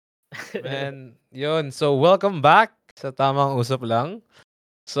Man, yun. So, welcome back sa Tamang Usap Lang.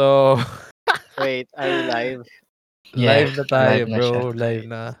 So, Wait, are we live? Yeah, live na live tayo, na siya. bro. Live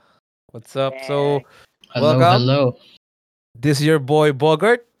na. What's up? Yeah. So, Hello, welcome. hello. This is your boy,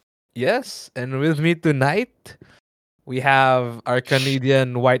 Bogart. Yes, and with me tonight, we have our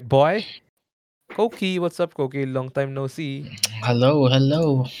Canadian white boy, Koki. What's up, Koki? Long time no see. Hello,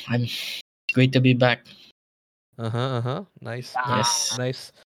 hello. I'm great to be back. Nice, Yes.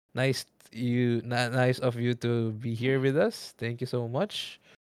 nice of you to be here with us. Thank you so much.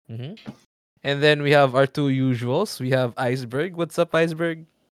 hmm And then we have our two usuals. We have Iceberg. What's up, Iceberg?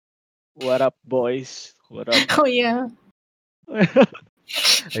 What up, boys? What up? Oh yeah.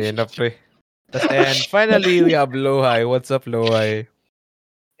 Ayan na, pre. And finally, we have Lohai. What's up, Lohai?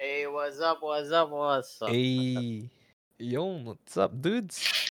 Hey, what's up? What's up? What's up? Hey. Yo, what's up,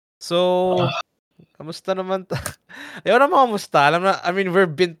 dudes? So, kamusta naman? Ayaw naman kamusta. Alam na, I mean,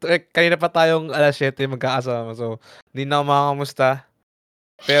 kanina pa tayong alas 7 magkakasama. So, hindi na ako makakamusta.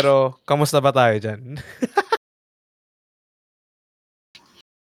 Pero, kamusta ba tayo dyan?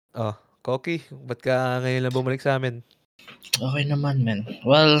 Oh, Koki, ba't ka ngayon lang bumalik sa amin? Okay naman, man.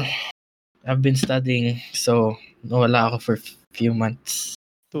 Well, I've been studying, so wala ako for few months.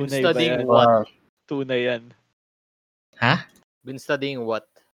 Tunay ba Studying yan? what? Tunay yan. Ha? Been studying what?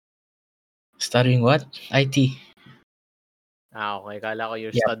 Studying what? IT. Okay. Kala ko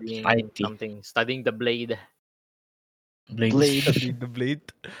you're Yep, studying IT. something. Studying the blade. Blade. Studying the blade?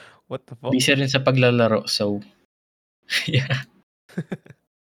 What the fuck? Busy rin sa paglalaro, so yeah.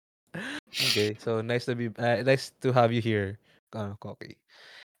 Okay, so nice to have you here, Koki.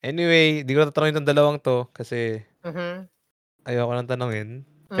 Anyway, di ko tatanungin tong dalawang to kasi Mm-hmm. ayoko nang tanungin.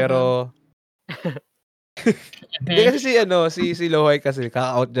 Mhm. Pero hindi kasi si Lohay kasi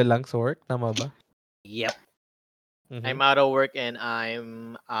kaka-out niya lang sa work, tama ba? Yep. Mhm. I'm out of work and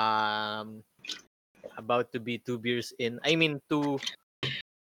I'm about to be 2 beers in. I mean, two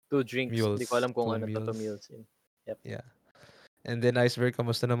drinks. Hindi ko Mules, alam kung two ano to meals. meals in. Yeah. And then Iceberg,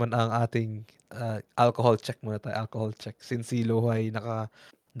 kamusta naman ang ating alcohol check muna tayo, alcohol check. Since si Lohay naka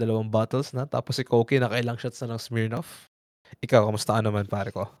 2 bottles na, tapos si Koki naka ilang shots na ng Smirnoff. Ikaw, kamusta ka naman,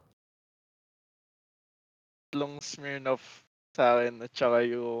 pare ko? Long Smirnoff sa akin at saka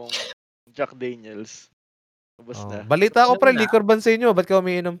yung Jack Daniels. Tapos na. Balita ko, pre, Naman na. liquor ban sa inyo. Ba't ka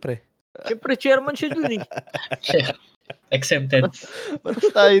umiinom, pre? Siyempre, chairman siya dun eh. Exempted. Batas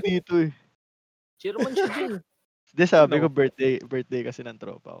tayo dito eh. Chairman siya dun. Hindi, sabi Ano? ko birthday kasi ng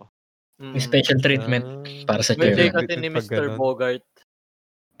tropa ko. May special treatment para sa Birthday chairman. kasi ni Pag Mr. ganun. Bogart.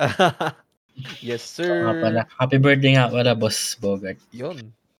 Yes, So nga sir. pala. Happy birthday nga pala, Boss Bogart.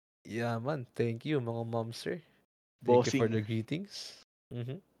 Yun. Yeah, man. Thank you, mga mom, sir. Thank you for Bossing. the greetings.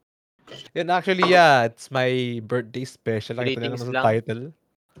 Yun, actually, yeah. It's my birthday special. Nakita na Greetings naman sa lang. title.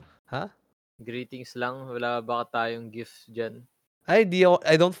 Greetings lang. Wala ba tayong gift dyan? Ay,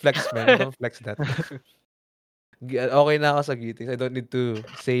 I don't flex, man. I don't flex that. Okay na ako sa greetings. I don't need to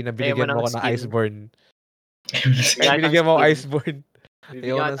say na Ayaw mo binigyan mo ng ako ng skin? Iceborne. Bigyan Ay, binigyan mo ako skin. Iceborne.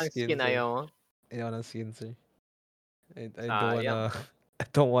 Bibigyan ng ka ng skin, skin, sir. ayaw mo? Ayaw ng skin, sir. I don't Sayang. wanna... I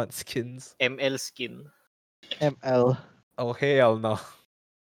don't want skins. ML skin. ML. Oh, hell no.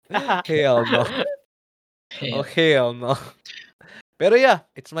 Hell no. Oh, hell no. Pero yeah,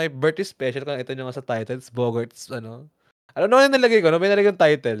 it's my birthday special. Kung ito nyo nga sa title, it's Bogart's, ano ba yung nalagay ko? Ano ba yung nalagay yung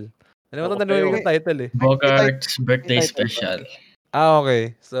title? Ano ba yung nalagay yung title eh? Bogart's birthday May title ba? special. Okay.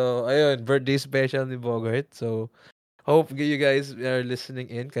 So, ayun, birthday special ni Bogart. So, hope you guys are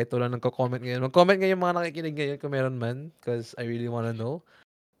listening in. Kahit wala nagko-comment ngayon. Mag-comment ngayon mga nakikinig ngayon kung meron man. Because I really wanna know.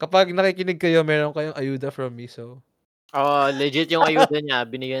 Kapag nakikinig kayo, meron kayong ayuda from me. So, Legit yung ayuda niya.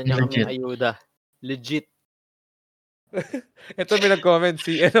 Binigyan niya kami Legit. ng ayuda. Legit. ito may nag-comment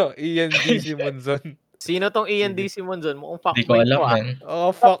si, Ian D. Simonzon. Sino tong Ian D. Simonzon? Mukhang Hindi ko fuckboy alam, to man.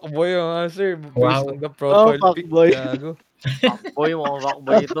 Oh, fuckboy sir. Based Wow. on the profile pic. fuckboy. Gago. Fuckboy, mukhang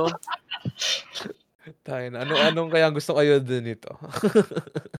fuckboy ito. Tayo na. Anong kaya gusto kayo dun nito?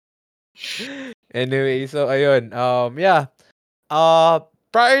 Anyway, so ayun. Yeah.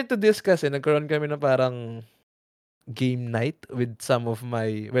 Prior to this kasi, nagkaroon kami ng parang game night with some of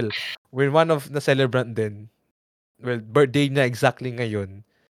my, with one of the celebrant din. Well, birthday niya exactly ngayon.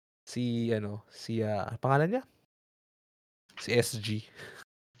 Pangalan niya? Si SG.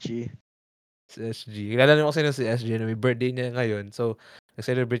 G. Si SG. Kilala niyo kasi si SG na may birthday niya ngayon. So,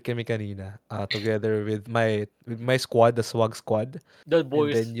 nag-celebrate kami kanina together with my squad, the Swag Squad. The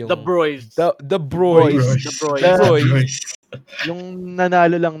boys. then yung- The bros. The Broys. The Broys. The Broys. Boys. Yung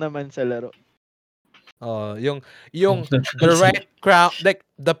nanalo lang naman sa laro. Yung the right crowd, like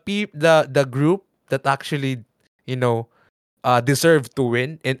the group that actually, deserve to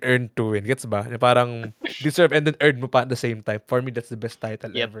win and earn to win. Gets ba? Parang deserve and then earn mo pa at the same time. For me, that's the best title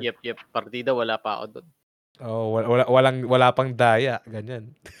Yep, ever. yep. Partida, wala pa ako doon. Oh, wala pang daya, ganyan.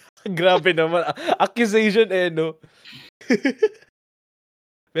 Grabe naman. Accusation no.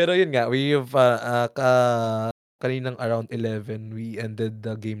 Pero yun nga, we've kaninang around 11 we ended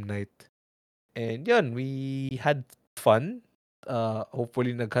the game night. And yun, we had fun.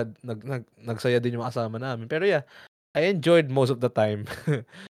 Hopefully nagsaya din yung kasama namin. Pero yeah, I enjoyed most of the time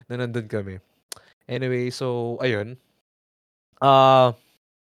na nandun kami. Anyway, so ayun.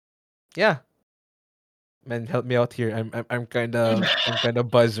 Yeah. Man, help me out here. I'm kind of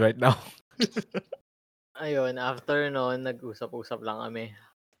buzzed right now. Ayun, after noon, nag-usap-usap lang kami.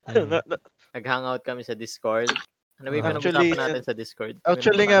 Mm. Nag-hangout kami sa Discord. Ano ba yung Actually, pinag-usapan natin sa Discord?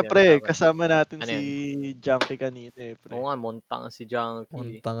 Actually nga, pre, Pinag-usapan. kasama natin Ano si Junkie kanina, pre. Oo nga, montang si Junkie.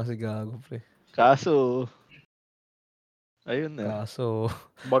 Punta kasi gago, pre. Kaso, ayun na. Kaso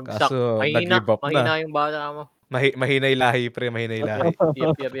Bagsak. Mahina, nag-give up mahina na. yung bata mo. Mahinay lahi, pre. Mahinay lahi.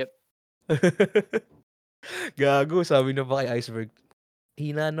 Yep. Gago, sabi na pa kay Iceberg.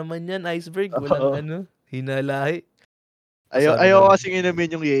 Hina naman yan, Iceberg. Walang hina lahi. Ayaw kasing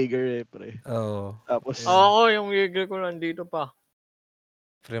inumin yung Jaeger, pre. Oo. Tapos, Oo, yung Jaeger ko nandito pa.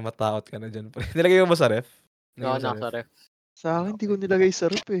 Pre, matakot ka na dyan, pre. Nilagay mo ba sa ref? Oo, nasa ref. sa akin, hindi ko nilagay sa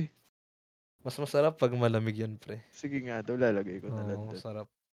rep, eh. Mas masarap pag malamig yan, pre. Sige nga daw, lalagay ko na lang Oo, doon. masarap.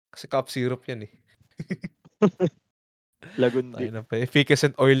 Kasi cup syrup yan, eh. Lagundi. Tayo na, pre.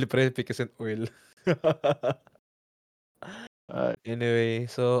 Efficacent oil, pre. Efficacent oil. Anyway,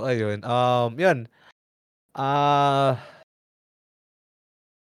 so, ayun. Yan.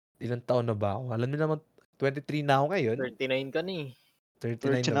 Ilang taon na ba ako? Alam niyo naman, 23 na ako ngayon. 39 ka na eh.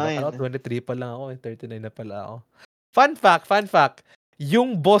 39 na ba? Ako, 23 pa lang ako. 39 na pala ako. Fun fact.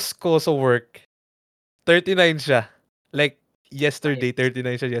 Yung boss ko sa work, 39 siya. Like, yesterday,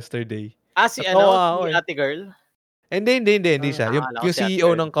 39 siya yesterday. Si Natawa ako, si ate girl? Hindi siya. Yung akala ko si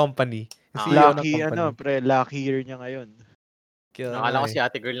CEO Ate ng company. Yung Ah, CEO ng Lucky, company. pre, lucky year niya ngayon. Kaya Nakala ko nga si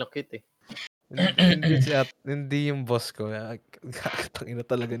ate girl na cute eh. hindi yung boss ko. Tangina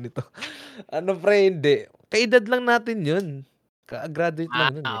talaga nito. Ano pre, hindi. Kaedad lang natin yun. Ka-graduate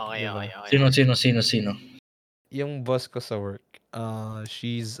lang yun. Okay. Sino? Yung boss ko sa work,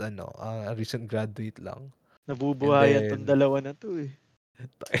 she's recent graduate lang. Nabubuhayan And then, tong dalawa na to, eh.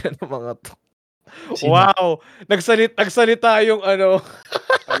 Tayo ng mga to. Sino? Wow! Nagsalita yung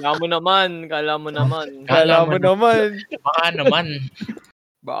Kala mo naman. Kala mo Kala mo naman. Baka naman.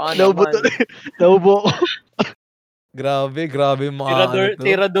 Baka Naubo naman. Naubo ko. Grabe yung mga to.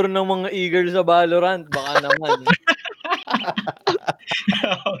 Tirador ng mga eagle sa Valorant. Baka naman.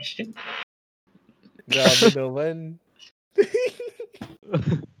 Oh, shit. Grabe naman.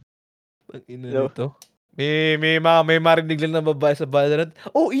 Ang ina nito. May marinig lang na babae sa Valorant.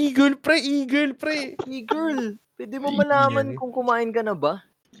 Oh, eagle pre. Eagle. Pwede mo malaman kung kumain ka na ba?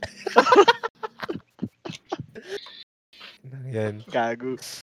 Yan. Gago.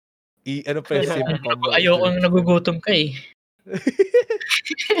 Pre, Ayoko nang nagugutom ka eh.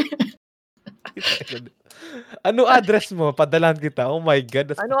 Ano address mo? Padalan kita. Oh my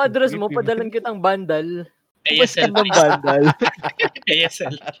God. Ano address mo? Padalan kitang bandal. ASL. ng bandal.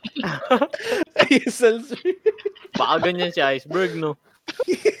 ASL. ASL, sir. Baka ganyan si Iceberg, no?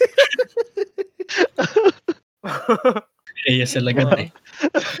 ASL agad eh.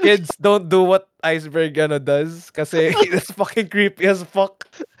 Kids, don't do what Iceberg does. Kasi it's fucking creepy as fuck.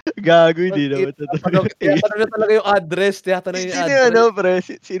 Gago, hindi naman ito. Tiyatanong na talaga yung address. Tiyatanong yung Sino address.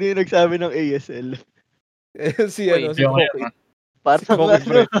 pre? Sino yung nagsabi ng ASL? si Yung Koki. Parang Koki,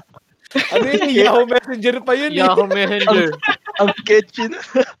 pre. Ano yun? Yahoo Messenger pa yun. Yahoo Messenger. Ang catchy na.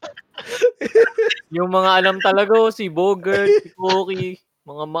 Yung mga alam talaga, si Bogart, si Koki,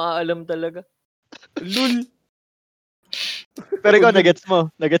 mga maalam talaga. Lul. Pero ikaw, nagets mo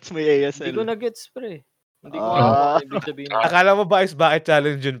yung ASL. Hindi ko na-gets, pre. Hindi ko alam kung ibig sabihin. Akala mo ba is bakit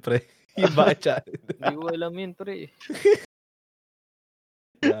challenge yun, pre? Yung bakit challenge. Hindi ko alam yun, pre.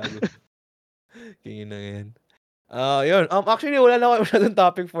 Kingin na yan. Yun. Actually, wala na ako masyadong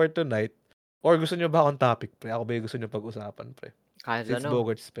topic for tonight. Or gusto nyo ba akong topic, pre? Ako ba yung gusto nyo pag-usapan, pre? Kahit Since ano.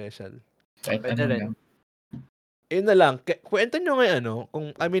 Bogart special. Kahit Pwede ano rin. lang. Yun na lang. Kwento nyo ngayon,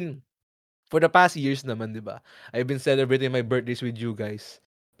 kung, for the past years naman, di ba? I've been celebrating my birthdays with you guys.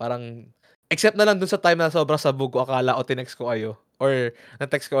 Parang, except na lang dun sa time na sobrang sabog ko, akala o tinext ko kayo. Or,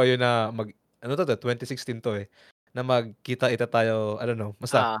 na-text ko kayo na 2016 to eh. Na magkita-ita tayo, I don't know.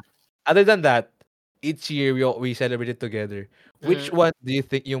 Basta, other than that, each year we celebrated together. Which one do you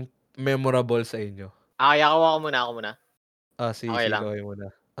think yung memorable sa inyo? Ako muna. Sige, Okay lang. gawin mo na.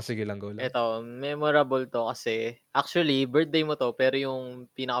 Sige lang, go lang. Ito, memorable to kasi actually birthday mo to pero yung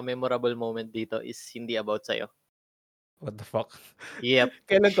pinaka-memorable moment dito is hindi about sa'yo. What the fuck? Yep.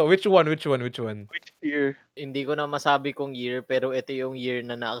 Kailan to? Which one? Which year? Hindi ko na masabi kung year pero ito yung year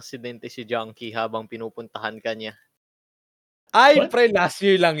na na-aksidente si Junkie habang pinupuntahan ka niya. Ay, What? pre, last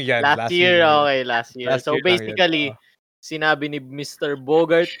year lang yan. Last year, okay, last year. Last So year lang yan. basically, sinabi ni Mr.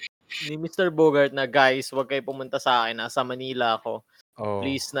 Bogart na guys, wag kayo pumunta sa akin, nasa Manila ako. Oh.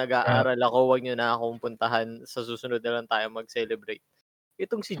 Please, nag-aaral ako, wag niyo na akong puntahan. Sa susunod na lang tayo mag-celebrate.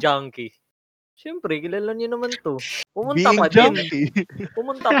 Itong si Junkie. Siyempre, kilala niyo naman to. Pumunta Being pa din. junkie.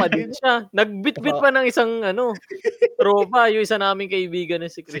 Pumunta pa din siya. Nagbitbit pa ng isang tropa, yung isa naming kaibigan na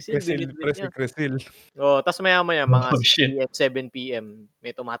si Si Crisil. Crisil, pre, si Crisil. Oh, tas maya-maya, mga Oh, shit. 7 PM,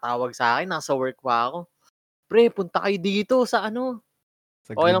 may tumatawag sa akin, nasa work pa ako. Pre, punta kayo dito sa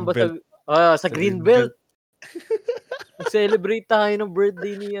Sa okay lang ba sa, Greenbelt. sa Greenbelt? Nag-celebrate tayo ng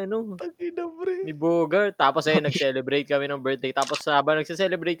birthday ni Tangina, pre. ni Bogart. Tapos nag-celebrate kami ng birthday. Tapos habang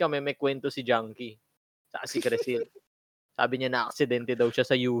nagse-celebrate kami, may kwento si Junkie. Saka si Crisil. Sabi niya na aksidente daw siya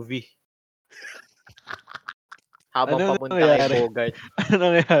sa UV. Habang Ano papunta kay nangyari? Bogart. Ano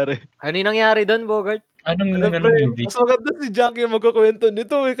nangyari? Ano yung nangyari doon, Bogart? Anong Ano, ano, pre, movie? mas maganda si Jackie yung magkukwento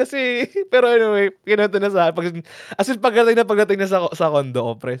nito kasi, pero anyway, kinento na sa akin. As in, pagdating na sa condo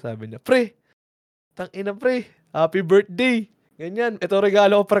ko, pre, sabi niya, pre, tangina, pre, happy birthday. Ganyan, ito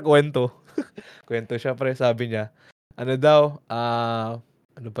regalo ko, pre, kwento. Kwento siya, pre, sabi niya, ano daw,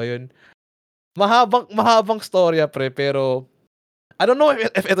 ano ba yun? Mahabang storya, pre, pero, I don't know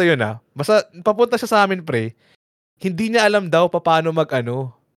if ito yun, basta, papunta siya sa amin, pre, hindi niya alam daw paano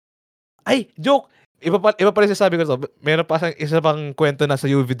ay, joke! Iba pa rin sasabi ko to. Meron pa siyang isa pang kwento na sa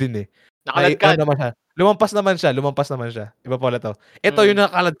UV din eh. Nakaladkad. Naman siya. Lumampas naman siya. Iba pala to. Ito yung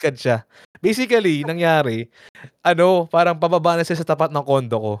nakaladkad siya. Basically, nangyari, parang pababa na siya sa tapat ng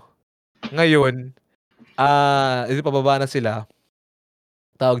kondo ko. Ngayon, pababa na sila.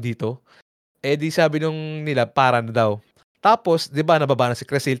 Tawag dito. Di sabi nung nila, para na daw. Tapos, di ba, nababa na si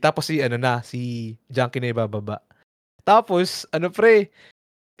Crisil. Tapos si Junkie na ibababa. Tapos, pre,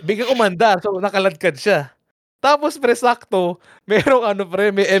 biglang umandar. So, nakaladkad siya. Tapos, pre, sakto, merong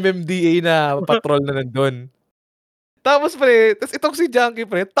may MMDA na patrol na nandun. Tapos, pre, itong si Junkie,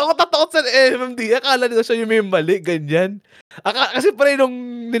 pre, takot sa MMDA. Akala nila siya yung may mali, ganyan. Kasi, pre,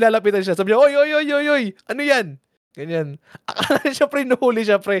 nung nilalapitan siya, sabi niya, oy, ano yan? Ganyan. Akala niya, pre, nuhuli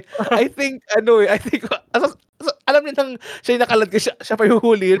siya, pre. I think, alam niya nang siya yung nakaladkad, siya pa yung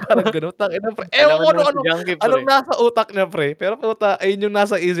huliin, parang gano'n. Pre. Ewan ko anong nasa utak niya, pre. Pero puta, ayun yung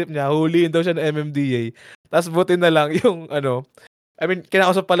nasa isip niya, huliin daw siya ng MMDA. Tapos buti na lang yung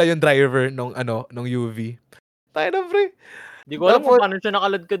kinakausap pala yung driver nung UV. Tayo na, pre. Di ko alam kung paano siya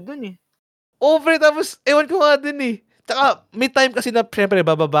nakaladkad dun eh. Pre, tapos ewan ko nga din eh. Tsaka may time kasi na syempre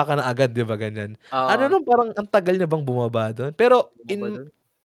bababa ka na agad, di ba, ganyan. Parang ang tagal niya bang bumaba doon? Pero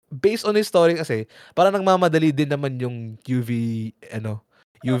based on his story kasi, parang nagmamadali din naman yung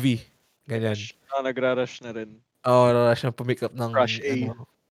UV, ganyan. Nagra-rush na rin. Rush na pumick up ng Rush A.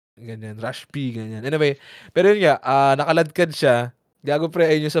 ganyan, Rush P, ganyan. Anyway, pero yun nga, nakaladkad siya. Gago, pre,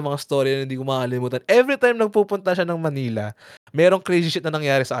 ayun yung sa mga story na hindi ko makalimutan. Every time nagpupunta siya ng Manila, merong crazy shit na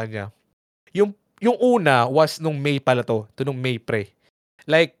nangyari sa kanya. Yung una was nung May pala to nung May, pre.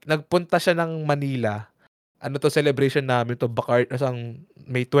 Like, nagpunta siya ng Manila. Celebration namin to, isang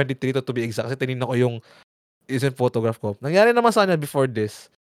May 23 to be exact. Kasi tinignan ko yung isang photograph ko. Nangyari naman sa kanya before this.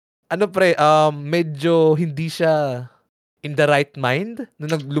 Pre, medyo hindi siya in the right mind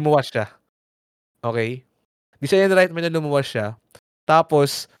nung lumuwas siya. Okay? Hindi siya in the right mind na lumuwas siya.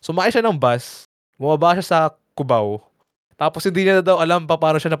 Tapos, sumakay siya ng bus, bumaba siya sa Cubao. Tapos, hindi niya daw alam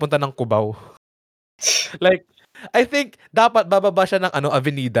paano siya napunta ng Cubao. Like, I think, dapat bababa siya ng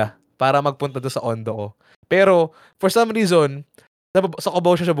Avenida para magpunta doon sa Ondo ko. Pero, for some reason, sa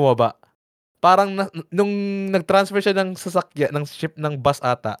Cubao siya bumaba. Parang, nung nag-transfer siya ng sasakyan, ng ship ng bus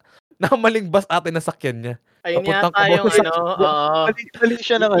ata, maling bus ata yung nasakyan niya. Ayun yata yung Mali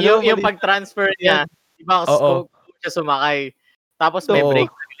siya ng yung pag-transfer niya, diba, siya sumakay. Tapos may break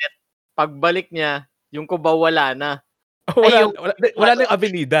ulit. Pagbalik niya, yung Cubao wala na. Wala na yung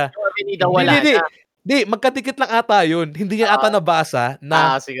Avenida. Yung Avenida wala na. Di, magkatikit lang ata yun. Hindi niya ata nabasa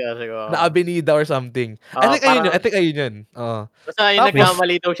na na Avenida or something. I think ayun yun. Basta yung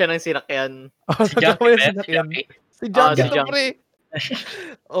nagkamali daw siya ng sinakyan. Si Junkie to, pre.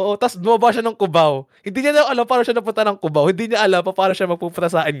 Tas bumaba siya ng Cubao. Hindi niya daw alam paano siya napunta ng Cubao. Hindi niya alam paano siya magpupunta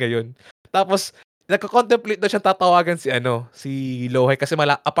sa akin ngayon. Tapos, nagko-contemplate daw siya tatawagan si Lohay kasi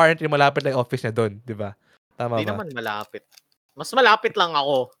apparently malapit lang yung office niya doon, di ba? Tama ba? Hindi naman malapit. Mas malapit lang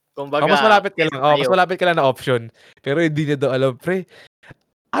ako. Kumbaga, mas malapit ka lang. Mas malapit ka lang na option. Pero hindi niya daw alam, pre.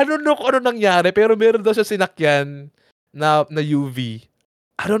 I don't know kung ano nangyari, pero meron daw siya sinakyan na UV.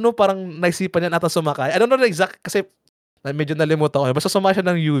 I don't know, parang naisipan niya ata sumakay. I don't know the exact, kasi medyo nalimutan ko. Basta sumakay siya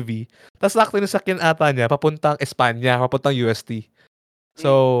ng UV. Tapos sakto yung sakyan ata niya, papuntang Espanya, papuntang UST.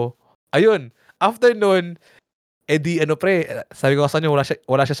 So, ayun. After nun, edi ano pre, sabi ko sa inyo,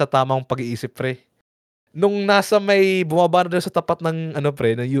 wala siya sa tamang pag-iisip pre. Nung nasa may bumaba na doon sa tapat ng ano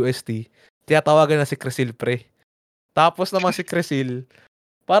pre, ng UST, tiyatawagan na si Cresil pre. Tapos naman si Cresil,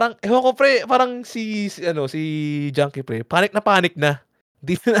 parang ewan ko pre, parang si Junkie pre, panic na.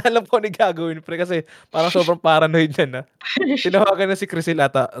 Di na alam ko ano gagawin pre kasi parang sobrang paranoid niya na. Tinawagan na si Cresil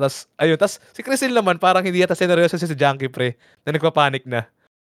ata. Tapos si Cresil naman parang hindi yata sineryoso si Junkie pre na nagpapanik na.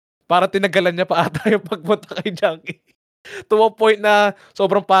 Parang tinagalan niya pa ata yung pagpunta kay Junkie. To a point na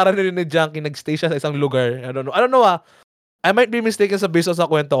sobrang paranoid ni Junkie, nagstay siya sa isang lugar. I don't know I might be mistaken sa based sa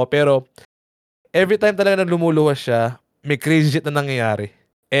kwento ko, pero every time talaga na lumuluwas siya, may crazy shit na nangyayari.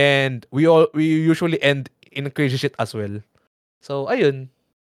 And we usually end in crazy shit as well. So, ayun.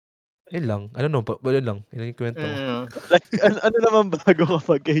 Yun lang. I don't know. Yun lang. Yun yung kwento ko. Like, ano naman bago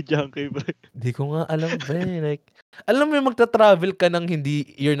kapag kay Junkie, bro? Di ko nga alam ba Like, alam mo yung magta-travel ka ng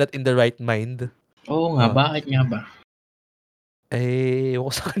you're not in the right mind? Oo nga, bakit nga ba? Ewan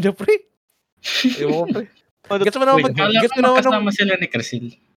ko sa kanya, pre. Ewan ko, pre. Gets mo Wait, naman magkasama sila ni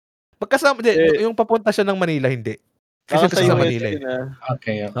Cresil. Magkasama, yung papunta siya ng Manila, hindi. Kasi sa Manila eh.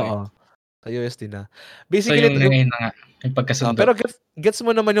 Okay. Oo. Sa UST na. So Basically, yung ngayon na nga, yung pagkasundo. pero gets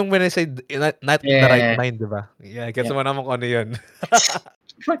mo naman yung when I say not in the right mind, di ba? Yeah, gets mo naman kung ano yun.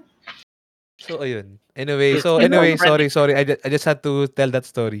 So, ayun. Anyway, sorry. I just had to tell that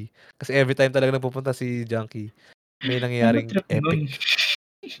story. Kasi every time talaga napupunta si Junkie, may nangyayaring epic.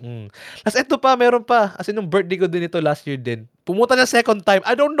 Tapos eto pa, meron pa. As in, nung birthday ko din ito last year din. Pumunta niya second time.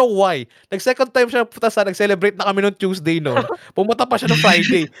 I don't know why. Nag-second time siya pumunta nag-celebrate na kami nung Tuesday noon. Pumunta pa siya nung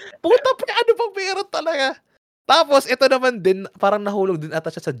Friday. Pumunta pa, ano bang meron talaga? Tapos, ito naman din, parang nahulog din ata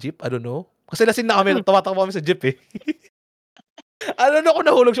siya sa jeep. I don't know. Kasi lasing na kami, tawatakbo kami sa jeep eh. I don't know kung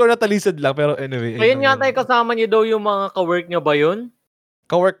nahulog siya o natalisod lang. Pero anyway. Ayun nga tayo, kasama niyo daw yung mga ka-work niya ba yun?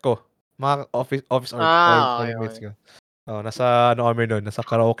 Ka-work ko. Mga office or mates ko. Nasa kami nun, nasa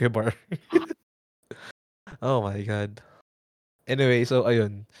karaoke bar. Oh my God. Anyway, so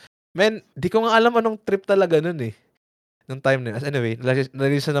ayun. Men, di ko nga alam anong trip talaga nun eh. Nung time na yun. Anyway,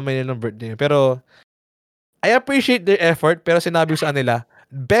 nalisa naman yun ng birthday. Pero, I appreciate their effort, pero sinabi ko sa kanila,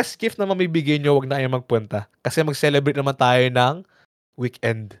 best gift na mamibigay nyo, wag na kayo magpunta. Kasi mag-celebrate naman tayo ng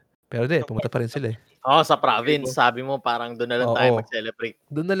weekend. Pero pumunta pa rin sila eh. Sa province. Sabi mo, parang doon na lang tayo mag-celebrate.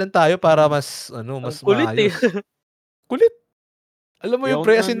 Doon na lang tayo para mas, mas kulit maayos. Kulit. Alam mo yung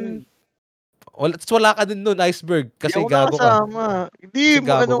pre, as in, wala ka din nun, Iceberg. Kasi gago ka. Hindi,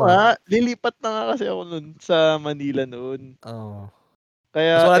 lilipat na nga kasi ako nun sa Manila noon. Oo.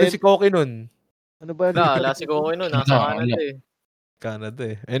 Kaya, mas wala din si Koki nun. Ano ba? Wala si Koki nun, nasa Canada eh. Canada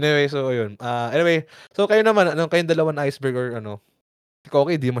eh. Anyway, so ayun. So kayo naman, kayong dalawan Iceberg or si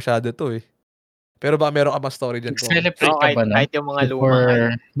Koki, di masyado to eh. Pero baka meron ka mas story dyan. Celebrate ka ba na? Kahit yung mga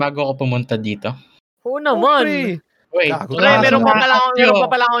luma. Bago ako pumunta dito? Oo naman. Wait, meron pa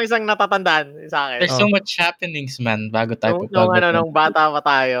pala akong isang natatandaan sa akin. There's so much happenings, man, bago tayo nung bata pa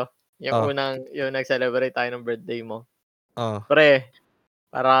tayo. Yung yung nag-celebrate tayo ng birthday mo. Pre,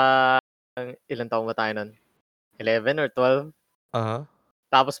 parang ilang taong ba tayo nun? 11 or 12?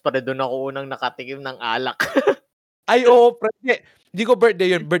 Tapos pa rin doon ako unang nakatikim ng alak. Ay, oo, pre. Hindi ko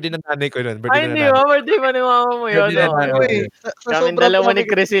birthday yun. Birthday ng nanay ko yun. Hindi ba? Birthday pa ni mama mo yun. Kaming dalawa ni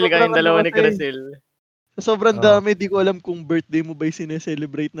Cresil. Sobrang dami, di ko alam kung birthday mo ba yung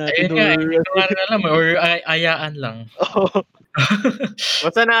sineselebrate natin. Hindi ko alam, or ayaan lang.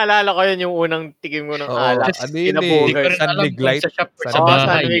 Basta naalala ko yun yung unang tikim mo ng alak. Ano yun eh? Sunwig Light?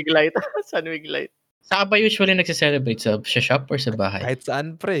 Sunwig Light. Saan ba usually nagsiselebrate? Sa shop or sa bahay? Kahit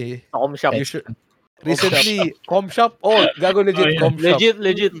saan, pre. Sa com shop. Recently, com shop. Gago legit, com shop.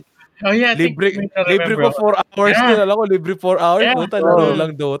 Legit. Oh yeah, libre ko 4 hours din. Alam ko, libre 4 hours. Puta, laro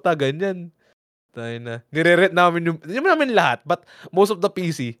lang Dota, ganyan. Tayo na. Nire-rent namin hindi namin lahat, but most of the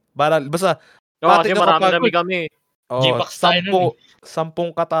PC. Basta, kasi marami kami. G-Box tayo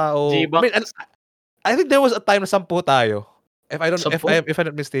 10 katao. G-Box. I think there was a time na 10 tayo. If I'm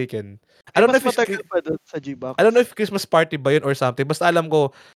not mistaken. I don't know if sa G-Box. I don't know if Christmas party ba yun or something. Basta alam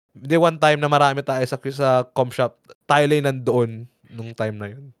ko, one time na marami tayo sa com shop. Tayo lang nandoon nung time na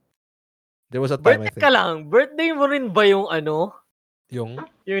yun. There was a time, I think. Birthday mo rin ba yung Yung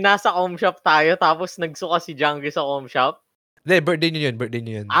nasa com shop tayo, tapos nagsuka si Junkie sa com shop? Hindi, birthday niyo yun. Birthday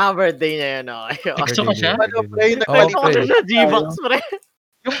niya yun, okay. Nagsuka siya? Nagsuka siya sa G-Box, pre.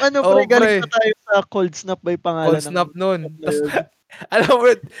 Yung pre, galing na tayo sa Cold Snap by pangalan. Cold Snap nun. Alam mo,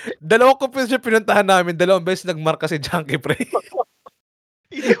 dalawang competition pinuntahan namin, dalawang beses nagmarka si Junkie, pre.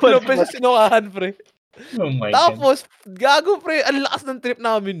 Dalawang beses sinukahan, pre. Oh my God. Tapos, gago, pre, ang lakas ng trip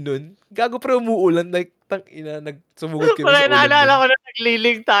namin nun. Gago, pre, umuulan. Like, nagsumugod kami Wala, sa ulan. naalala ko na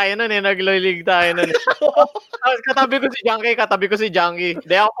naglilig tayo nun eh. Naglilig tayo nun. Tapos katabi ko si Junkie.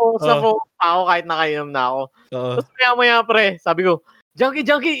 Di ako sa ako kahit nakainom na ako. Tapos maya, pre, sabi ko, Junkie,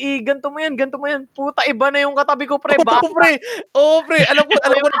 ganto mo yan. Puta, iba na yung katabi ko, pre. Oo, pre. Alam ko,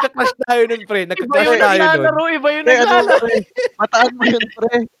 nagka-clash tayo nun, pre. Iba yung naglalaro, iba yung naglalaro. Bataan mo yun,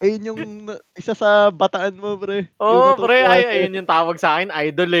 pre. Ayun yung isa sa bataan mo, pre. Oo, pre. Ayun yung tawag sa akin.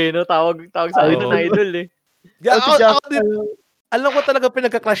 Idol eh, no? Tawag sa akin ng idol eh. Ako din, alam ko talaga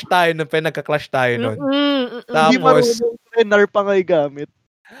pinagka-clash tayo nun. Hindi Tapos, pre, nar pa nga'y gamit.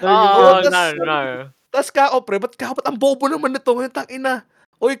 Nar. Tapos pre, ba't ang bobo naman nito? Tangina.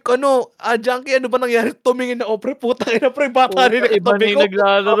 Oy, Junkie, ano ba nangyari? Tumingin na, pre, putang ina, pre, bata rin nakatabi ko. Iba na yung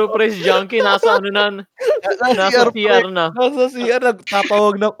naglalaro, pre, si Junkie, nasa nasa CR na. Nasa CR,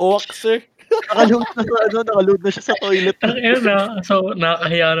 nagtatawag ng Oaxer. Nakaload na siya sa toilet. So,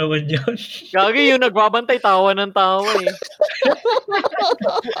 nakakahiya naman yun. Gagi, yung nagbabantay, tawa ng tawa eh.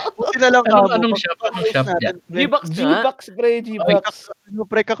 Buti na lang Anong shop yan? G-Box, pre, G-Box.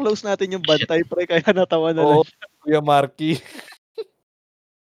 Pre, ka-close natin yung bantay, pre, kaya natawa na lang. Kuya Marky.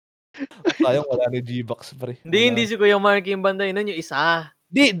 Sayang wala ni G-Box, pre. Hindi si Kuya Marky yung bantay nun, yung isa.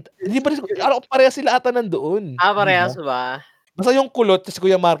 Di ba parehas sila ata nandoon. Parehas ba? Basta yung kulot, si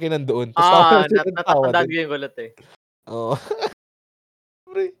Kuya Marky nandoon. Natatandaan ko yung kulot eh. Oo.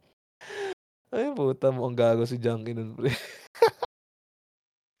 Pre. Ay, puta mo, ang gago si Junkie nun, pre.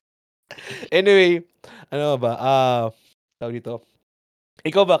 Anyway, ano ba? Tawag dito.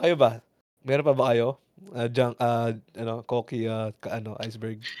 Ikaw ba? Kayo ba? Meron pa ba kayo? Koki,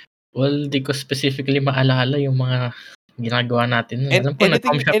 Iceberg? Well, di ko specifically maalala yung mga ginagawa natin. Alam ko,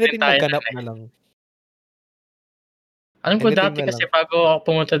 anything nagganap na lang. Alam ko dati kasi bago ako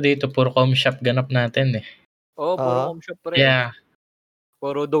pumunta dito, puro com shop ganap natin eh. Oo, puro com shop pre. Yeah.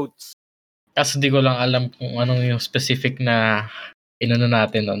 Puro dotes. Kaso di ko lang alam kung anong yung specific na inano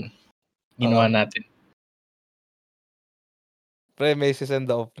natin nun. Ginawa natin. Pre, may sisend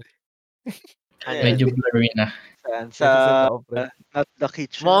off. Medyo blurry na. Sa not the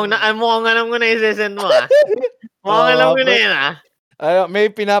kitchen. Mukhang alam ko na i-send mo ah. Mukhang alam ko na yan ah. May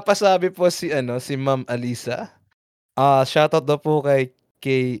pinapasabi po si Ma'am Alisa. Shoutout daw po kay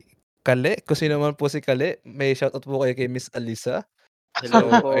Kale. Kung sino man po si Kale, may shoutout po kay Miss Alisa.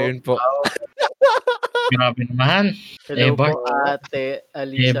 Hello po. Ayun po. Grabe naman. Hello po, Ate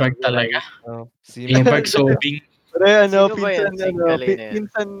Alisa. Eberg talaga. Si Eberg Sobing. Pre,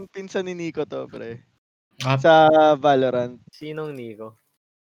 pinsan ni Nico to, pre. Sa Valorant. Sinong Nico?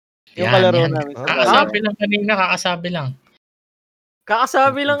 Yung kalaro namin sa Valorant.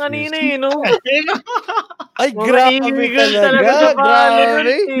 Kakasabi lang kanina eh, no? Ay, grabe talaga.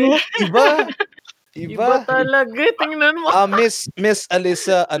 Grabe. Iba talaga. Tingnan mo. Miss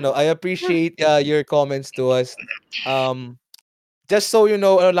Alisa, I appreciate your comments to us. Just so you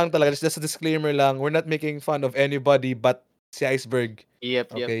know, lang talaga, just a disclaimer lang, we're not making fun of anybody but si Iceberg.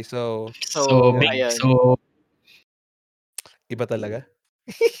 Yep. Okay, so iba talaga.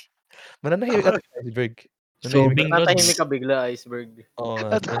 Mananahimik ka, Iceberg. Natahimik ka bigla, Iceberg.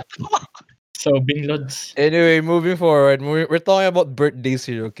 Sobing Lods. Anyway, moving forward, we're talking about birthdays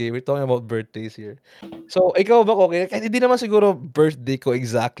here, okay? We're talking about birthdays here. So, ikaw ba, okay? Kahit hindi naman siguro birthday ko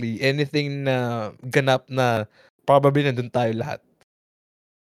exactly. Anything na ganap na probably nandun tayo lahat.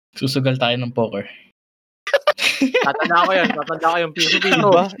 Susugal tayo ng poker. Tatanda ko yung piso-piso.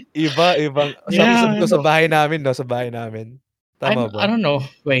 Iba. Sa bahay namin, no? Sa bahay namin. Tama ba? I don't know.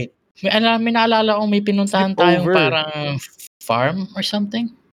 Wait. May naalala kong may pinuntahan tayong parang farm or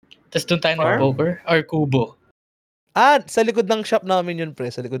something. Tapos doon tayo nag-poker or kubo. Sa likod ng shop namin yun,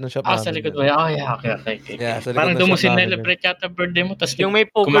 pre. Sa likod ng shop namin. Sa likod ba? Yeah, okay. Yeah, parang doon mo sinelebrate yata birthday mo. Tapos yung may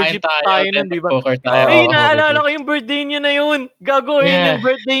poker chip tayo nun, di ba? Naalala ko yung birthday niya na yun. Gagawin yung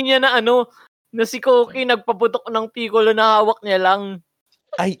birthday niya na na si Koki nagpaputok ng piccolo na hawak niya lang.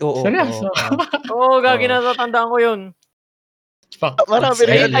 Ay, oo. Seryoso? Oo, gagi natatandaan ko yun. Marami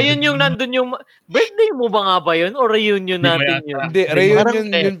rin. Ayun yung nandun yung birthday mo ba nga ba yun o reunion natin yun? Hindi,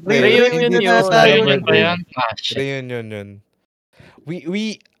 reunion yun. Reunion yun.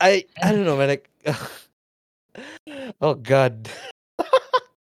 I don't know, man, like oh God.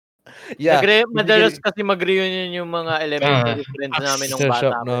 Yeah. Madalas kasi mag-reunion yung mga elementary friends namin nung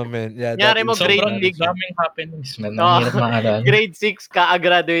bata. Nyari mo grade 6. Daming happenings, man. Hirap maalala. Grade 6,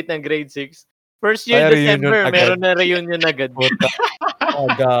 ka-graduate ng grade 6. First year December, meron na reunion agad.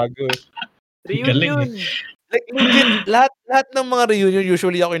 Gago. Reunion. Like legit, lahat ng mga reunion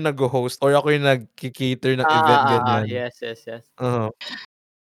usually ako yung nag-host or ako yung nag-cater ng event ganyan. Yes. Oo.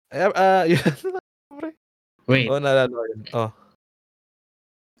 Wait. Naalala ko yun.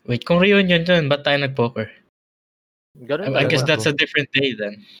 Wait, kung reunion yun, ba't tayo nag-poker? Ganun I guess talaga. that's a different day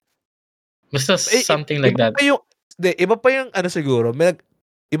then. Basta something like that. Iba pa yung ano siguro,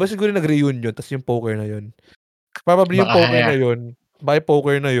 iba siguro nag-reunion tas yung poker na yun. Probably yung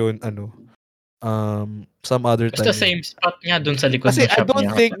poker na yun, some other time. Basta same spot nga dun sa likod Kasi ng I shop don't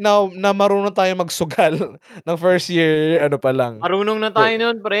niya. think na marunong tayo magsugal ng first year, pa lang. Marunong na tayo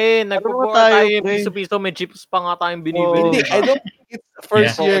nun, pre. Nagpo-pour tayo piso-piso. May chips pa nga tayong binibili. Hindi, I don't think it's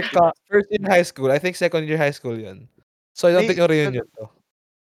first year high school. I think second year high school yun. So I don't think yung reunion to.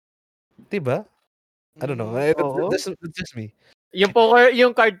 Diba? I don't know. That's just me. Yung poker,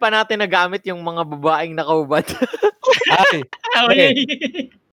 yung card pa natin na gamit yung mga babaeng nakaubad. Okay.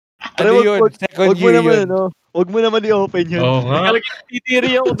 Ano yun? Second year yun. Huwag mo naman i-open yun. Oo nga.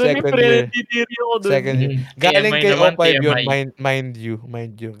 Titiri ako dun Second pre. year. Titiri ako dun. Second year. Galing kay O5 yun, mind you.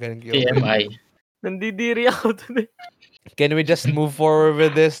 Galing kay O5. TMI. Nandidiri ako dun. Can we just move forward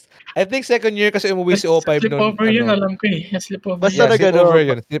with this? I think second year kasi umuwi si O5 nun. Sleepover yun, alam ko eh. Sleepover. Basta Sleepover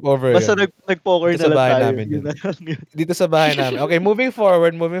yun. Basta nag-poker na lang tayo. Dito sa bahay namin. Okay, moving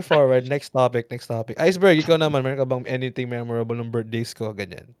forward. Next topic. Iceberg, ikaw naman, meron ka bang anything memorable ng birthdays ko?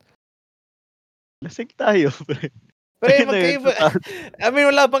 Ganyan. Lasing tayo, pre. I mean,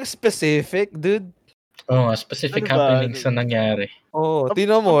 wala bang specific, dude? Oo, specific happenings na nangyari.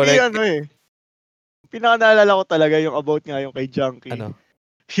 Tino mo. Pinaka-naalala ko talaga yung about nga yung kay Junkie. Ano?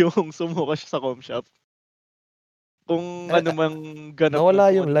 Yung sumuka siya sa com shop. Kung ano mang ganap.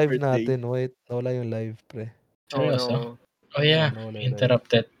 Nawala yung live natin. Wait, nawala yung live, pre. Seryoso? Oh yeah,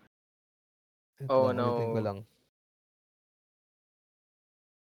 interrupted. Oh no. Waiting ko lang.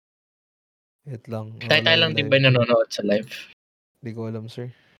 Wait lang. Tayo lang din ba nanonood sa live? Hindi ko alam, sir.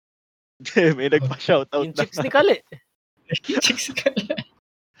 May nagpa-shoutout Yung chicks ni Kali. Chicks ka lang.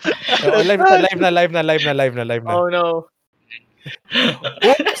 Live na. Oh no.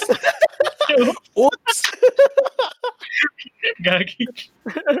 Oops! Gagi.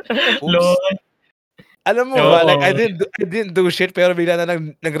 Lord. Alam mo ba, like, I didn't do shit, pero bigla na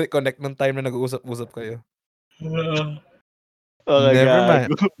nag-reconnect nung time na nag-uusap-usap kayo. Never mind.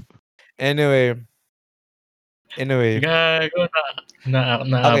 Anyway. Gago na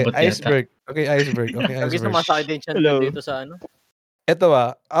Okay, Iceberg. Lagi sumasakit din siya dito sa ano. Ito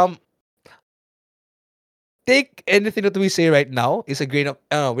take anything that we say right now is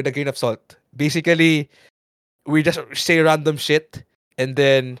with a grain of salt. Basically, we just say random shit, and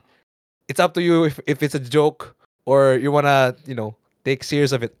then it's up to you if it's a joke or you wanna, take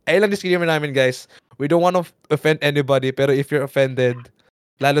serious of it. Ayun lang disclaimer namin, guys. We don't want to offend anybody, pero if you're offended,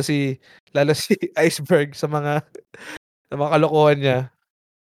 lalo si Iceberg sa mga kalokohan niya.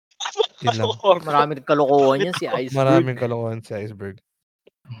 Yun lang. Maraming kalokohan yan si Iceberg. Maraming kalokohan si Iceberg.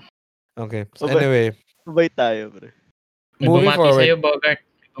 Okay. So anyway. Sabay tayo, bro. Moving forward. Sa'yo, Bogart.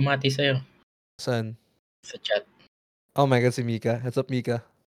 Bumati sa'yo. Saan? Sa chat. Oh my God, si Mika. What's up, Mika?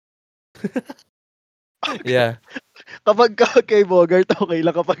 Yeah. Kapag kay Bogart, okay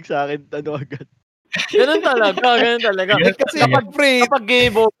lang. Kapag sa akin, agad. Ganun talaga. Kasi kapag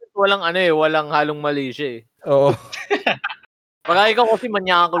gay Bogart, walang halong mali siya eh. Oo. Pagka ikaw kasi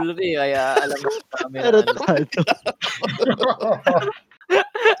manyakol kaya alam mo kami na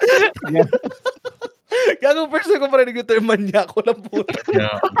Gago person ko pa rin yung manyak ko lang po.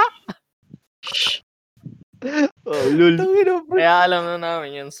 Lul. Kaya alam na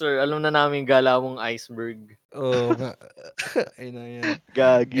namin yan, sir. Alam na namin galawang Iceberg. Ayun na yan.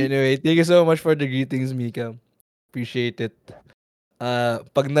 Gagi. Anyway, thank you so much for the greetings, Mika. Appreciate it.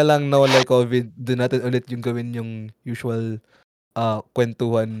 Pag na lang nawala COVID, doon natin ulit yung gawin yung usual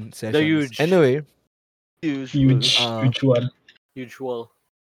kwentuhan sessions. The huge. Anyway. Usual.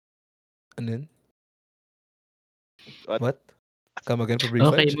 Ano yun? What? Come again for brief.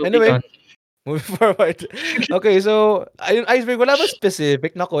 Okay, anyway, moving forward. Okay, so, ayun, Iceberg, wala ba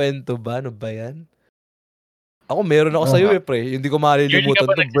specific na kwento ba? Ano ba yan? Ako, meron ako sa'yo pre. Hindi ko malilimutan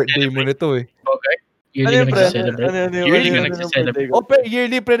itong birthday mo nito Okay. Yearly ka nagsa-celebrate? Yearly ka nagsa-celebrate? Pre,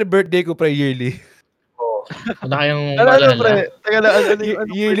 yearly pre, birthday ko pre, yearly. Wala kayong malala.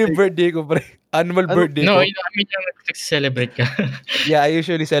 Yearly birthday ko pre. Annual birthday ko. No, I mean yung nagsa-celebrate ka. Yeah, I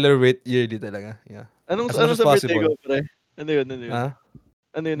usually celebrate yearly talaga. Yeah. Anong sa birthday ko, pre? Ano yun? Ha?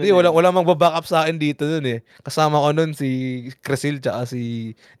 Hindi, wala mag-back up sa akin dito nun eh. Kasama ko nun si Crecil tsaka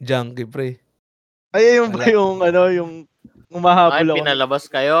si Junkie, pre. Ay, yung umahabol ako. Ay, pinalabas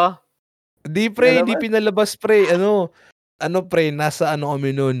kayo? Hindi, pre. Hindi pinalabas, pre. pre, nasa kami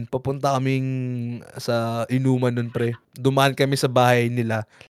nun, papunta kaming sa inuman nun, pre. Dumaan kami sa bahay nila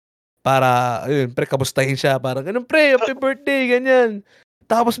para, ayun, pre, kamustahin siya. Parang, ganun, pre, happy birthday, ganyan.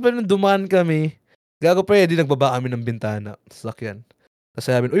 Tapos, pre, nung dumaan kami, gago, pre, di nagbaba kami ng bintana, sasakyan. Tapos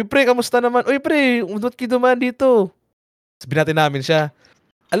sabi, uy, pre, kamusta naman? Uy, pre, ba't kayo dumaan dito? Sabi natin siya.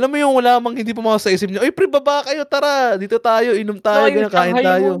 Alam mo yung wala mang hindi pumasok sa isip niya, uy, pre, baba kayo, tara, dito tayo, inom tayo, ganyan, kain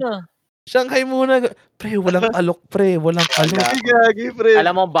tayo. Shanghai muna. Pre, walang alok, pre. Walang alok. Gagi, pre.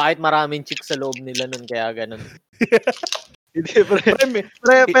 Alam mo bakit maraming chicks sa loob nila nun kaya ganun. Hindi, pre.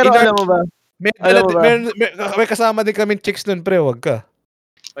 Pero alam mo ba? May kasama din kami chicks nun, pre. Wag ka.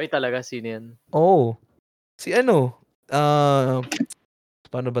 Oy, talaga, sino yan? Oo. Si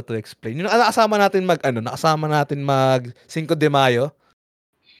paano ba to explain? Yung nakasama natin mag 5 de Mayo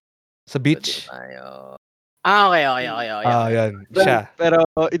sa beach. Okay. Yan. Siya. Pero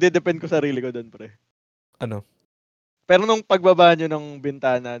ide-depend ko sarili ko doon, pre. Ano? Pero nung pagbaba nyo ng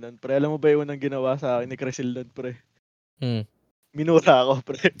bintana doon, pre, alam mo ba yung unang ginawa sa akin ni Crecil doon, pre? Minura ako,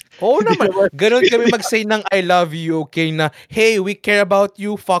 pre. Oo naman. Ganon kami mag-say ng I love you, okay, na, hey, we care about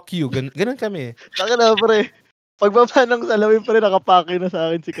you, fuck you. Ganon kami. Saka na, pre. Pagbaba ng salamin, pre, nakapake na sa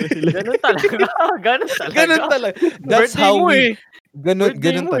akin si Crecil. Ganon talaga. Ganon talaga. That's how we... Ganon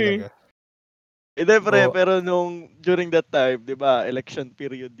talaga. Hindi, pre, pero during that time, di ba, election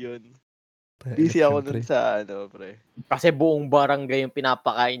period yun. Busy ako nun sa, pre. Kasi buong barangay yung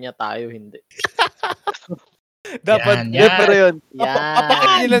pinapakain niya tayo, hindi. Dapat, pero yun. Kapag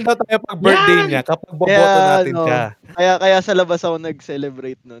daw tayo pag birthday niya, kapag boboto natin siya. Kaya sa labas ako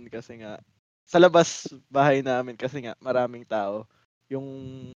nag-celebrate nun kasi nga, sa labas bahay namin kasi nga, maraming tao.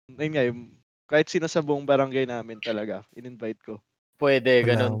 Yung kahit sino sa buong barangay namin talaga, in-invite ko. Pwede,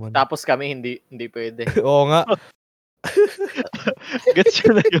 ganun. Tapos kami, hindi pwede. Oo nga. Gets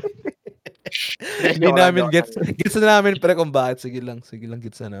yun na yun. Hindi namin gets na namin, pre, kung bakit. Sige lang,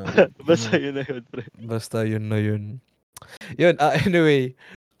 gets na namin. Basta yun na yun, pre. Basta yun na yun. Yun, anyway.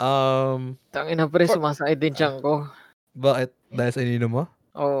 Tangina, pre, sumasakit din tiyan ko. Bakit? Dahil sa ininom mo?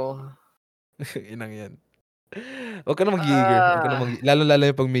 Oo. Inang yan. Huwag ka na mag-giger. Lalo-lalo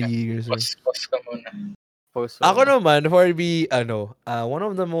yung pag may giger. Pause ka muna. Ako naman, for me, one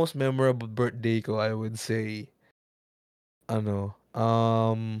of the most memorable birthday ko, I would say,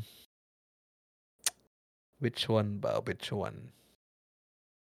 which one ba? Pre?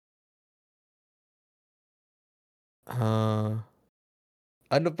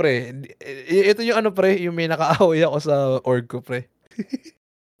 Ito yung pre, yung may nakaaway ako sa org ko, pre.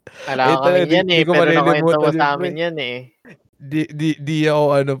 Alam kami yan eh, pero nakwento mo sa amin yan eh. Di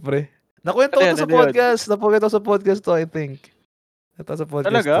ako pre. Nakwento ko sa podcast to, I think. Ito sa podcast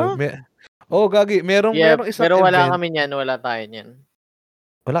talaga? to. Gagi. Merong isang pero wala event. kami niyan, wala tayo niyan.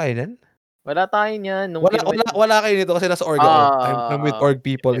 Wala kayo niyan? Wala tayo niyan. Wala kayo nito kasi nasa org ako. I'm with org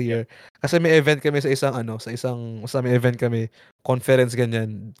people here. Kasi may event kami sa may event kami, conference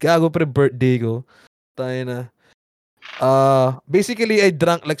ganyan. Gago, pre, birthday ko. Tayo na. Basically, I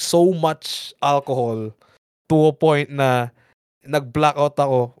drank like so much alcohol to a point na nag-blackout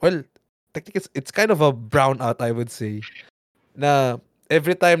ako. Well, technically, it's kind of a brownout, I would say. Na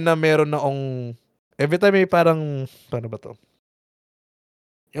every time may parang, paano ba to?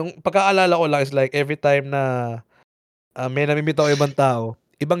 Yung pagkaalala ko lang is like every time na may namimit ako ibang tao,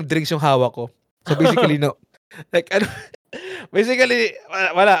 ibang drinks yung hawak ko. So basically, basically,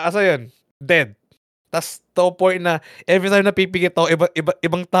 wala. Asa yun? Dead. Tas to point na every time na pipikit ako,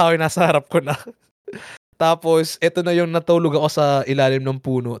 ibang tao yung nasa harap ko na. Tapos, eto na yung natulog ako sa ilalim ng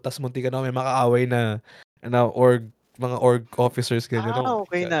puno. Tas munti ka na may makaaway na mga org officers. Ganyan.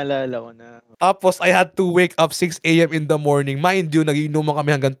 Okay, naalala ko na. Tapos, I had to wake up 6 a.m. in the morning. Mind you, nagiinuman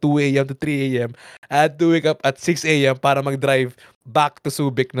kami hanggang 2 a.m. to 3 a.m. I had to wake up at 6 a.m. para mag-drive back to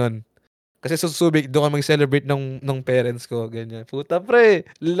Subic nun. Kasi sa Subic, doon kami mag-celebrate ng parents ko. Ganyan. Puta, pre.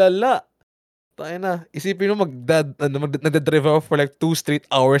 Lala. Tayo na. Isipin mo, nagdadrive ako for like 2 straight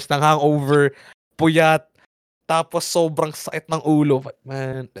hours ng hangover, puyat, tapos sobrang sakit ng ulo.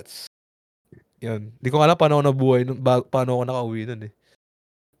 Man, yun. Di ko alam paano ako nabuhay, paano ako nakauwi nun eh.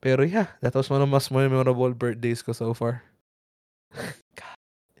 Pero yeah, that was one of mas memorable birthdays ko so far.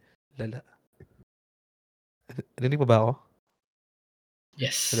 Lala. Narinig pa ba ako?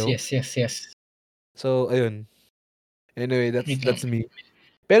 Yes, hello? Yes. So, ayun. Anyway, that's me.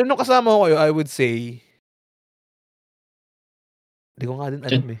 Pero nung kasama ko kayo, I would say, di ko nga din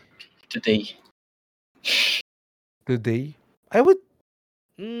alam eh. Today? I would,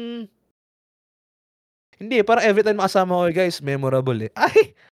 hindi, parang every time makasama ko guys, memorable eh.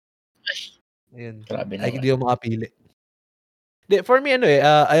 Ay! Ayun. Grabe naman. Hindi ko makapili. For me,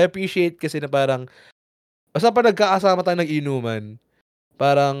 I appreciate kasi na parang, Basta pa nagkakasama tayo ng inuman,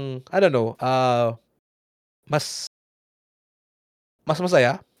 parang, I don't know, mas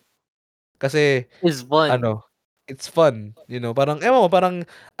masaya. Kasi, It's fun. It's fun. Parang, ewan mo, parang,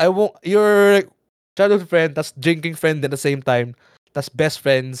 your childhood friend, tas drinking friend at the same time, tas best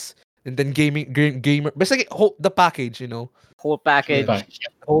friends, and then gamer, basically, the package, Whole package.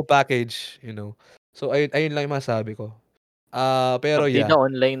 Whole package, So, ayun lang yung masabi ko. Pero Partida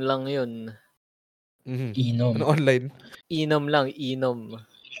online lang yun. Inom. Ano online? Inom lang, inom.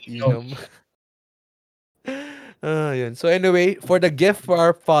 Yun. So anyway, for the gift for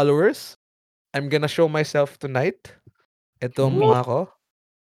our followers, I'm gonna show myself tonight. Ito ang mukha ko.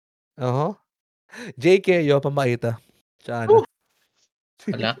 JK, yo pamaita. Tsaka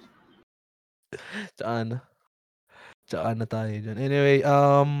Wala. Tsaka na tayo dyan. Anyway,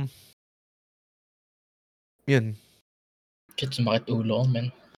 yun. Shit, sumakit ulo ko, man.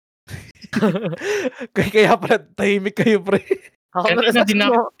 Kaya pala tahimik kayo, pre. Kanina,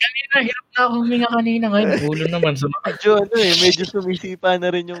 hirap na ako huminga kanina. Ngayon, ulo naman sumakit. Medyo sumisipa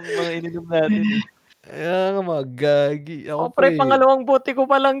na rin yung mga ininom natin. Kaya nga, magagi. Ako, pre, pangalawang bote ko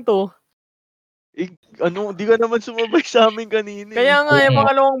pa lang to. Di ka naman sumabay sa amin kanina. Kaya nga, yung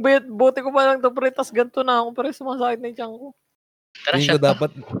pangalawang bote ko pa lang to, pre, tas ganito na ako, pre, sumasakit na yung tiyan ko.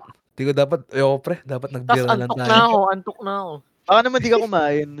 Di ko dapat, pre, dapat nagbira lang tayo. Antok na ako. Baka naman di ka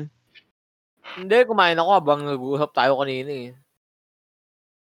kumain. Hindi, kumain ako habang nag-uusap tayo kanina eh.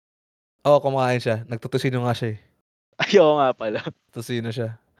 Kumain siya. Nagtutusino nga siya eh. Ayaw nga pala. Tusino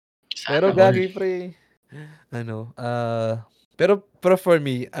siya. Pero gagi, pre. Pero for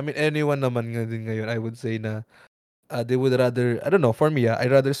me, I mean, anyone naman nga din ngayon, I would say na they would rather, I don't know, for me,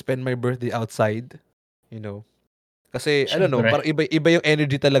 I'd rather spend my birthday outside. Kasi, I don't know, parang iba yung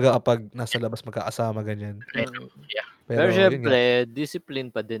energy talaga kapag nasa labas magkakasama, ganyan. Pero syempre,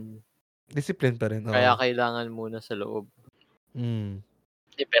 discipline pa din. Discipline pa rin. Kaya kailangan muna sa loob.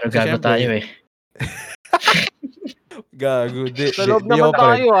 Pero gago tayo eh. Gago. Sa loob naman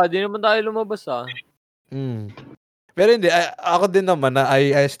tayo di naman tayo lumabas Pero hindi, ako din naman na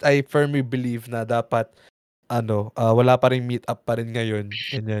I firmly believe na dapat wala pa rin meet up pa rin ngayon.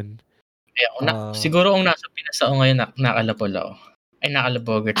 Ganyan. Siguro kung nasa Pinas ako ngayon, nakalapol ako. Ay,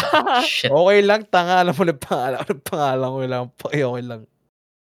 nakalabogert ako. Shit. Okay lang, tanga. Alam mo na pangalan ko lang. Okay lang.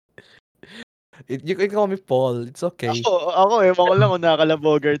 You can call me Paul. It's okay. Ako ewan ko lang kung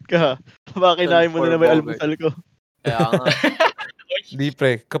nakalabogert ka. Baka kinain mo na naman almusal ko. Kaya nga. Di,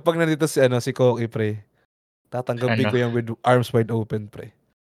 pre. Kapag nandito si Koki, pre, tatanggapin ko yan with arms wide open, pre.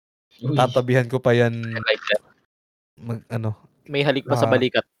 Tatabihan ko pa yan. I like that. May halik pa sa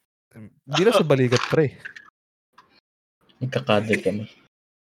balikat. Hindi na sa balikat, pre. Kakadal kami.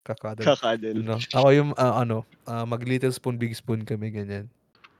 Kakadal. Ako yung, mag little spoon, big spoon kami, ganyan.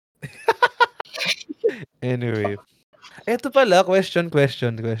 Anyway. Eto pala, question.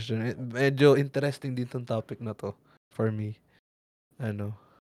 Medyo interesting din tong topic na to for me.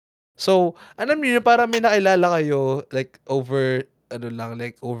 So, alam niyo, para may nakilala kayo, like, over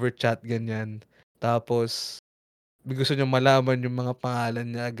chat, ganyan. Tapos, gusto nyo malaman yung mga pangalan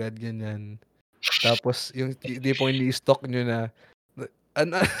niya agad, ganyan. Tapos, yung di po ini-stalk nyo na,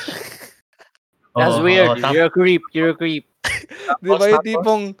 That's weird. You're a creep. Di ba yung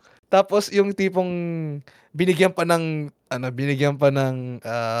tipong, tapos yung tipong binigyan pa ng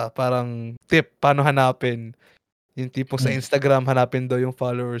parang tip paano hanapin. Yung tipong sa Instagram hanapin daw yung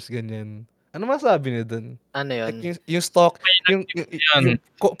followers, ganyan. Ano masabi niyo dun? Ano yun? Like yung stalk, yung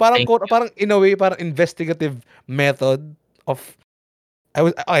parang in a way, parang investigative method of,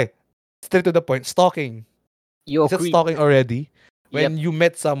 straight to the point, stalking. Is it stalking already? When you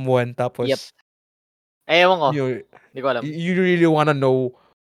met someone, tapos, ewan ko. Hindi ko alam. You really wanna know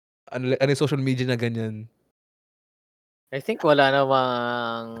ano yung social media na ganyan? I think wala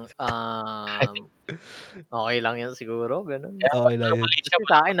namang okay lang yan siguro, ganun. Okay lang yan. Kasi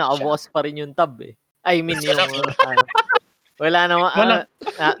sa akin, nakabukas pa rin yung tab eh. I mean yung wala namang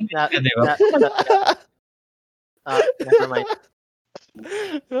never mind.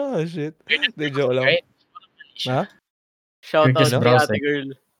 Oh shit. Hindi, joke lang. Ha? Shout out kay ate girl.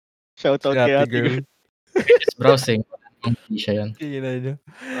 Shout out kay ate girl. Just browsing. Hindi siya yun.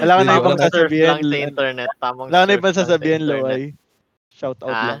 Wala ka na ibang sasabihin. Lang sa internet. Wala ka na ibang sasabihin, Loay. Shout out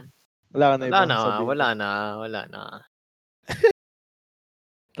lang. Wala ka na ibang sasabihin. Wala na.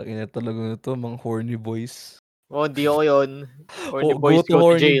 Takina talaga ito, mga horny boys. Hindi ako yun. Horny boys go to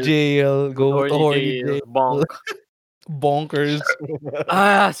horny jail. Go to horny jail. Bonk. Bonkers.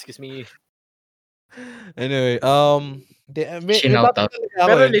 Excuse me. Anyway, Shinout out.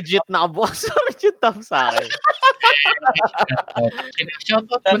 Pero legit nakabukas sa yung tab sa akin.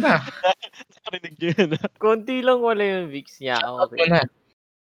 Shinout out mo na. Narinig niyo yun, ha? Konti lang wala yung VIX niya. Shoutout Okay. mo na.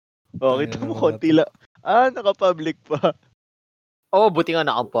 Kita mo, konti lang. Naka-public pa. Buti nga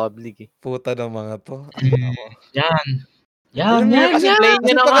naka-public eh. Puta ng mga to. Yan. Explain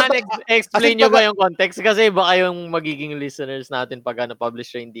nyo naman. Explain nyo pag- ba yung context? Kasi baka yung magiging listeners natin pag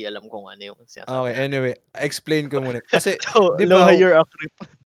na-publish siya, hindi alam kung ano yung sinasabi. Okay, anyway. Explain ko muna. Kasi, So, di ba, lower your acryp.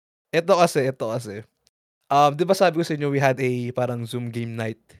 ito kasi. Di ba sabi ko sa inyo, we had a parang Zoom game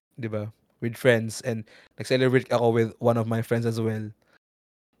night, di ba? With friends. And nag-celebrate ako with one of my friends as well.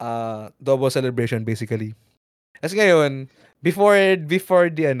 Double celebration, basically. Kasi ngayon, before the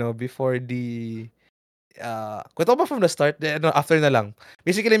kwento ba from the start? After na lang.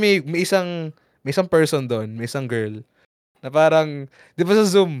 Basically, may isang person doon, may isang girl, na parang, di ba sa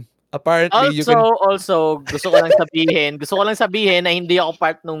Zoom, apparently, Also, gusto ko lang sabihin na hindi ako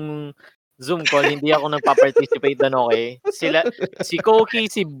part nung Zoom call, hindi ako nagpa-participate doon, okay? Si Koki,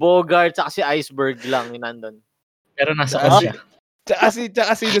 si Bogart, tsaka si Iceberg lang yung nandun. Pero nasa call siya. Tsaka si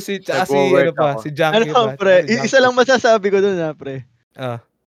Nag-work ako. si Junkie ba? Pre? Si Isa lang masasabi ko doon, ha, pre.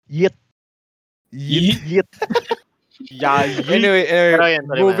 Yeet. Yeah. Anyway, Pero yun,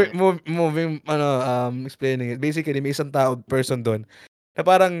 moving, explaining it. Basically, may isang person doon na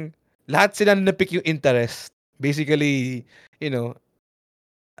parang lahat sila na-pick yung interest. Basically,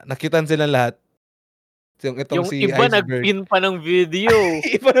 nakitan sila lahat. Yung si iba Iceberg. nag-pin pa ng video.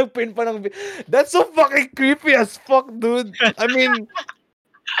 Iba nag-pin pa ng video. That's so fucking creepy as fuck, dude. I mean,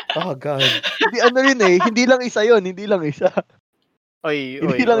 oh God. Hindi lang isa yun. Hindi lang isa.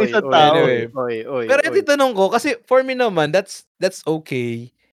 Hindi lang isang tao. Anyway. Pero ito tanong ko, kasi for me naman, that's okay.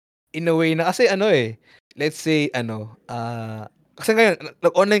 In a way na, kasi let's say, kasi ngayon,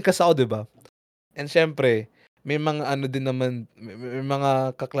 nag-online kasi ako, diba? And syempre, may mga din naman, may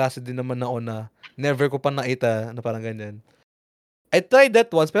mga kaklase din naman na never ko pa nakita na parang ganyan. I tried that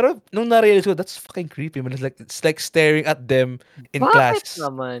once, pero nung na-realize ko, that's fucking creepy, man. It's like staring at them in class. Bakit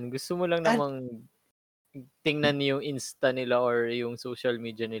naman? Gusto mo lang namang tingnan yung Insta nila or yung social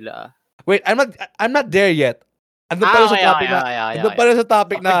media nila. Wait, I'm not there yet. Ando pa rin sa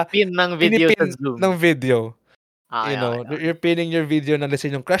topic na pin ng video sa Zoom. ng video. You're pinning your video na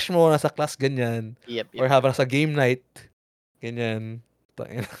lesson yung crush mo, nasa class, ganyan. Yep. Or habang sa game night, ganyan.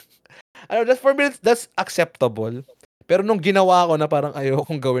 That's for me, that's acceptable. Pero nung ginawa ko na parang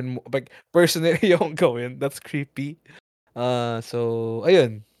ayokong gawin mo, like, personally ayokong gawin, that's creepy. So,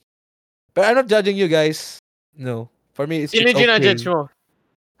 ayun. But I'm not judging you guys. No. For me, it's Sino okay. yung judge mo?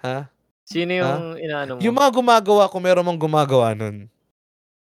 Ha? Sino yung inaano mo? Yung mga gumagawa, kung meron mong gumagawa nun.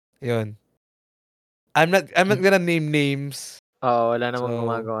 Yun. I'm not gonna name names. Wala namang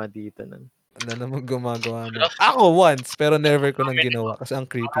gumagawa dito nun. Wala namang gumagawa nun. Ako once, pero never ko nang ginawa kasi ang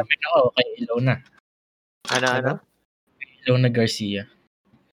creepy. Marami ako kay Ilona. Ano? Ilona Garcia.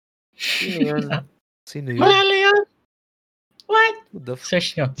 Sino yun? Sino yun? Malala yun? What?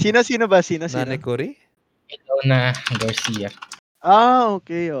 Search nyo. Sino ba? Nanay Cory? Ilona Garcia.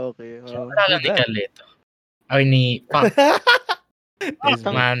 Okay. Malala ni Carleto. Ay, ni Punk.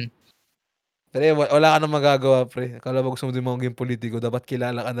 Man. Pero wala ka nang magagawa, pre. Akala mo gusto mo din maging politiko, dapat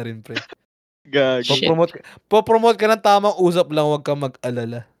kilala ka na rin, pre. Popromote ka ng tamang usap lang, huwag kang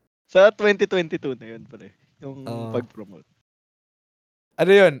mag-alala. Sa 2022 na yun, pre. Yung pag-promote.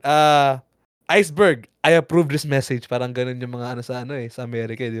 Ano yun? Iceberg, I approve this message. Parang ganun yung mga sa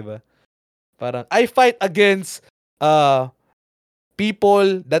Amerika, di ba? Parang, I fight against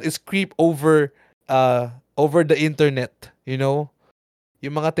people that is creep over the internet,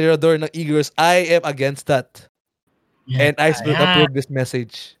 Yung mga tirador ng e-girls, I am against that. And Iceberg approve this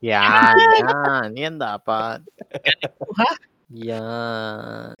message. Yan. Yan dapat.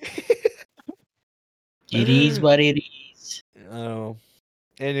 Yan. It is what it is.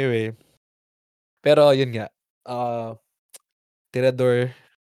 Anyway. Pero, yun nga. Tirador.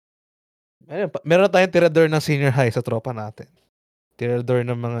 Meron tayong tirador ng senior high sa tropa natin. Tirador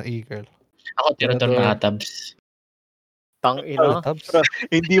ng mga e-girl. Ako, tirador ng atabs. Tangina.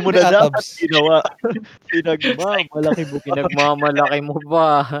 Hindi mo na dapat ginawa. Pinagmamalaki mo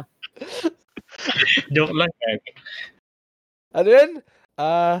ba? Joke lang. Ano yun?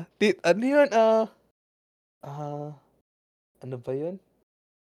 Ano ba yun?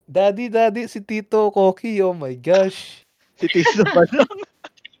 Daddy, si Tito Koki, oh my gosh. Si Tito ba lang?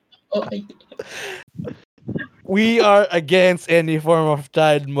 Okay. We are against any form of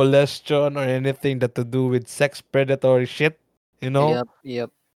child molestation or anything that to do with sex predatory shit,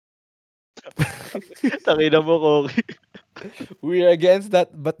 Yep. Takina mo, Koki. We are against that,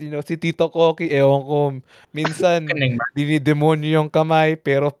 but si Tito Koki, ewan ko, minsan dinidemonyo yung kamay,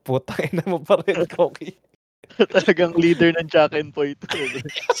 pero putang ina mo pa rin, Koki. Talagang leader ng Jack and Poy to.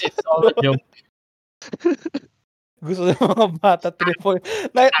 It's all a joke. Gusto ng mga bata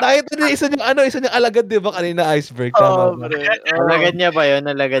 3-4. Nakita niyo isa niyang alagad, di ba, kanina Iceberg? Tama ba? Pre. Alagad niya ba yun?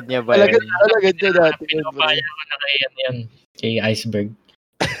 Alagad niya ba Alagad yun? niya dati yun, pre. Pinapaya ko na kay ano yun. Kay Iceberg.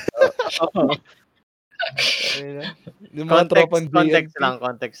 Yung mga tropang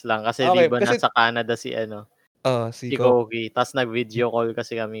Context lang. Kasi Okay, di ba kasi- nasa Canada si si Koki. Tapos nag-video call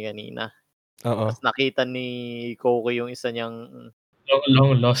kasi kami kanina. Oo. Tapos nakita ni Koki yung isa niyang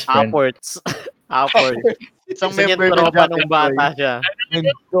Long lost friend. Upwards. Isang Isa niyang member ng tropa Jack nung and Poy. bata siya.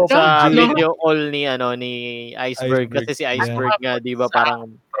 Sa video call ni Iceberg. Kasi si Iceberg nga, di ba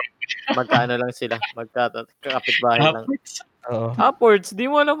parang magkaano lang sila. Magkakapit-bahay lang. Oo. Upwards? Di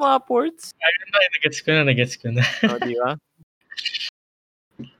mo alam upwards? Ayun na, nagets ko na. O, di ba?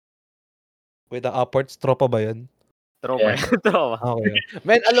 Wait, ang upwards, tropa ba yun? Tropa. Yeah. Tropa. Okay.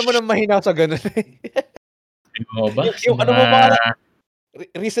 Men, alam mo na mahina sa ganun eh. Ano ba? Yung ano mo ba?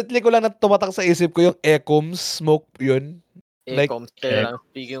 Recently ko lang tumatak sa isip ko yung Ecoms smoke yun. Like- Ecoms. Kaya lang,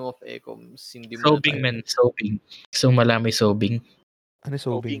 speaking of Ecoms, hindi mo Sobing, man. Sobing. Gusto mo malami sobing? Ano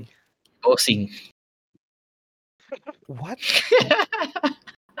sobing? Osing. What?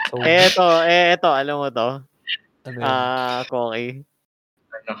 Eto, alam mo to? Ano yun? Koki.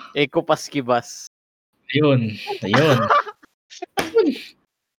 Ano? Eco Paskibas. Ayun. Si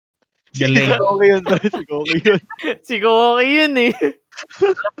Galing. Koki yun, pre. Si Koki yun. Si Koki yun eh.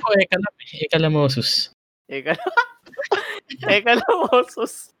 Alam ko, ekalamosus.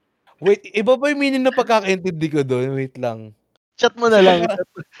 Ekalamosus. Wait, iba ba yung meaning na pagkakaintindi ko doon? Wait lang. Chat mo na lang.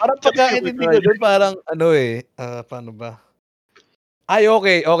 Parang pagkakaintindi ko doon, parang paano ba? Ay,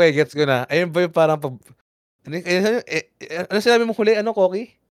 okay, gets ko na. Ayun ba yung parang ano sinabi mo huli? Ano,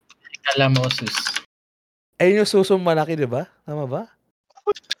 Koki? Ekalamosus. Ayun yung susong malaki, di ba? Tama ba?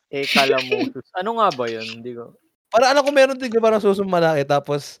 Ekalamosus. Ano nga ba yun? Hindi ko. Parang alam ko meron din parang susong malaki,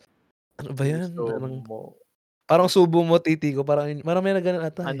 tapos ano ba yun? Parang subo mo, titi ko. Parang may na ganun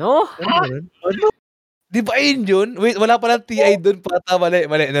ata. Ano? Ano? Di ba yun? Wait, wala palang TI doon pata. Mali.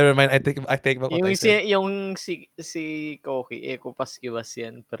 Never mind. I take back what I said. Yung si Koki, Eco Paskibas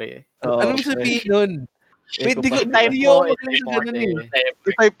yan, pre. Ano mo sabihin nun? Wait, di ko I-type yung mo, magaling sa ganun eh.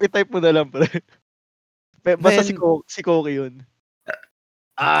 I-type mo na lang, pre. Basta si Koki yun.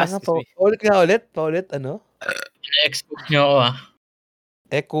 Paulit, ano? Na-expose nyo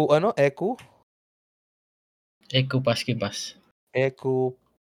ako Eco? Eco Paskibas. Eco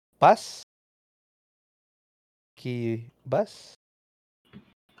Pas? Kibas?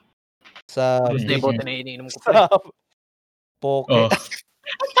 Sa Gusto yung bote na iniinom ko, pre. sa Poke. Oh.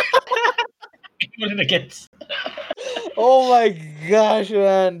 Hindi mo na gets. Oh my gosh,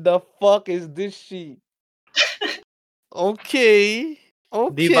 man. The fuck is this shit? Okay.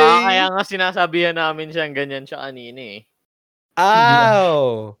 Di ba? Kaya nga sinasabihan namin siyang ganyan siya kanina eh.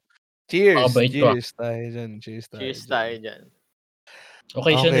 Ow! Cheers. Mabait ko. Cheers tayo dyan. Cheers tayo dyan.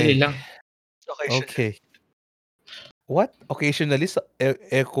 Occasionally lang. Okay. What? Occasionally?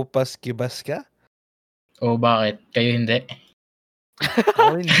 Eco Paskibas ka? O bakit? Kayo hindi?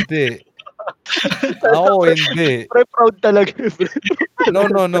 Ako hindi. Pre, proud talaga. Pre.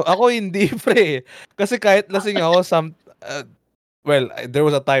 No. Ako hindi, pre. Kasi kahit lasing ako, there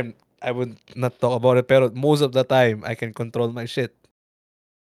was a time I would not talk about it, pero most of the time, I can control my shit.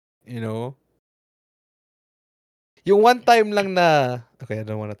 You know? Yung one time lang na... Okay, I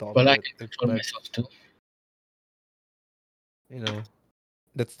don't wanna talk Wala, about I it. can control myself too. You know,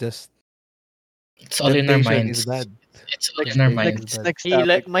 that's just... It's all in our temptation minds. is bad. It's all in our minds. Next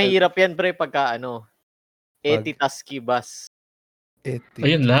topic. Mahirap yan, pre, pagka Etipaskibas.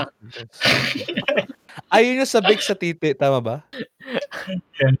 Ayun lang. Ayun yung sabik sa titi, tama ba?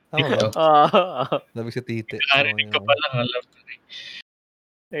 Tama ba? Sabik sa titi. Narinig ko pa lang, alam ko.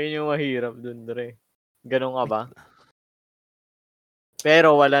 Ayun yung mahirap dun, pre. Ganun ka ba?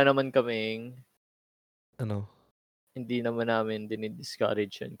 Pero wala naman kaming... Ano? Hindi naman namin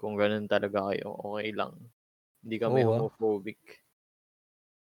dinidiscourage yan. Kung ganun talaga kayo, okay lang. Hindi kami homophobic.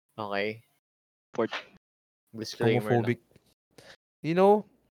 Okay? Disclaimer Homophobic. You know?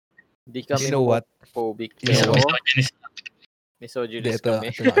 Hindi kami homophobic. You know what? Misogynist ito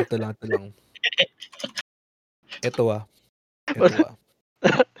kami. lang. Ito.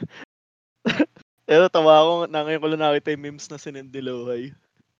 Pero tawa ako, ngayon ko lang nakita yung memes na sinendilohay.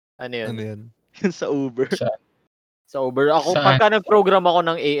 Ano yun? Yun sa Uber. Sa Uber. Ako, pagka nag-program ako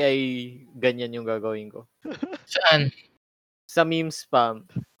ng AI, ganyan yung gagawin ko. Saan? Sa meme spam.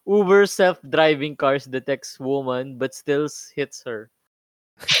 Uber self-driving cars detects woman but still hits her.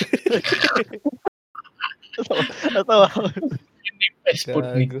 Natawa ako.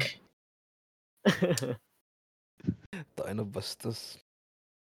 Sputnik. Tayo na bastos.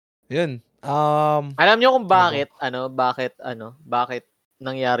 Yun. Alam niyo kung ano bakit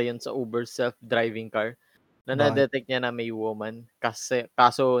nangyari yun sa Uber self-driving car? Na Bakit? na-detect niya na may woman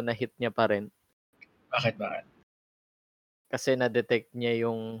kaso na-hit niya pa rin. Bakit? Kasi na-detect niya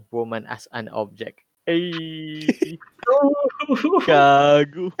yung woman as an object. Ay!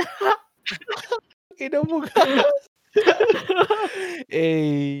 Gago. Ina mo ka.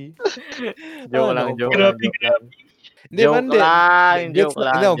 Eh. Joke lang. Hindi man, Joke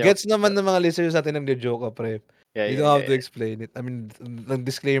lang. Gets naman ng mga listeners natin nagjo-joke ka, pre. You don't have to explain it. I mean,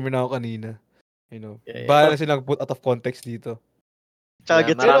 nag-disclaimer na ako kanina. You know, bahala na silang put out of context dito.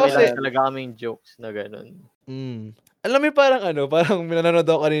 Marami lang talaga kaming jokes na ganun. Alam mo parang minanonood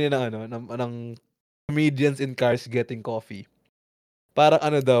ako kanina ng comedians in cars getting coffee. Parang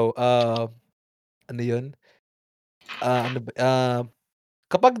ano yun?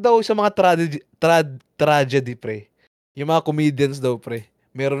 Kapag daw sa mga tragedy, pre, yung mga comedians daw, pre,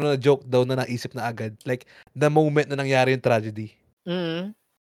 meron na joke daw na naisip na agad. Like, the moment na nangyari yung tragedy.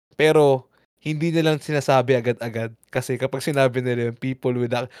 Pero, hindi nilang sinasabi agad-agad. Kasi kapag sinabi nila yung people with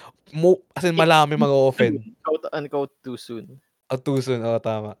as in malami mag-offend. Quote unquote too soon. Too soon,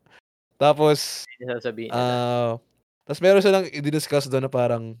 tama. Tapos, sasabihin nila. tapos meron silang i-discuss doon na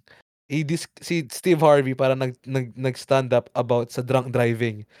parang, si Steve Harvey parang nag-stand up about sa drunk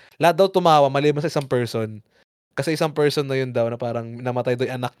driving. Lahat daw tumawa, maliban sa isang person. Kasi isang person na yun daw na parang namatay daw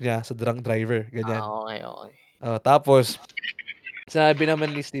yung anak niya sa drunk driver. Ganyan. Okay. Tapos, sinabi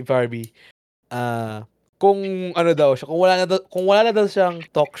naman ni Steve Harvey, kung daw siya, kung wala na daw siyang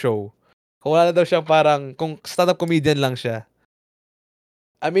talk show, kung wala na daw siyang parang, kung stand-up comedian lang siya,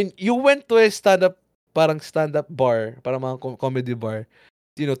 I mean, you went to a stand-up bar, parang mga comedy bar,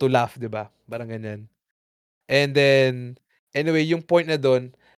 to laugh, di ba? Parang ganyan. And then, anyway, yung point na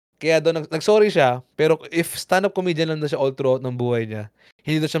doon, kaya doon nag-sorry siya, pero if stand-up comedian lang na siya all throughout ng buhay niya,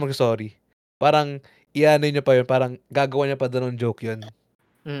 hindi na siya mag-sorry. Parang, iano niya pa yun, parang gagawa niya pa doon ng joke yun.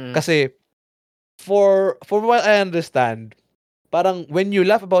 Kasi, for what I understand, parang when you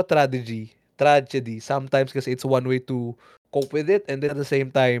laugh about tragedy, sometimes kasi it's one way to cope with it, and then at the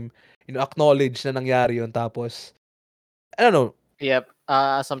same time, acknowledge na nangyari yun, tapos, I don't know. Yep.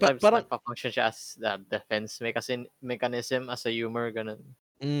 Sometimes nagpa-function siya as the defense mechanism, as a humor, ganun.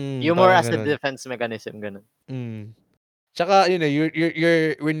 Humor as a defense mechanism, ganun. Tsaka,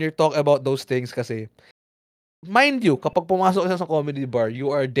 you're when you're talking about those things kasi, mind you, kapag pumasok ka sa comedy bar,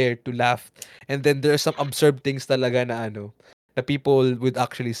 you are there to laugh. And then there's some absurd things talaga na people would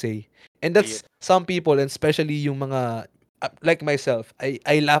actually say. And that's some people, and especially yung mga, like myself,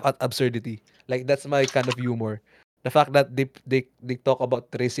 I laugh at absurdity. Like, that's my kind of humor. The fact that they talk about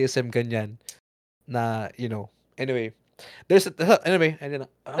racism, ganyan, na, anyway. Anyway,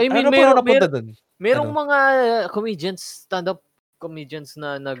 I mean, merong mga comedians, stand-up comedians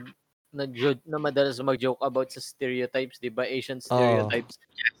na na madalas mag-joke about sa stereotypes, di ba? Asian stereotypes.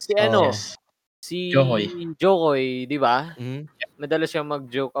 Si Jokoy, di ba? Madalas siyang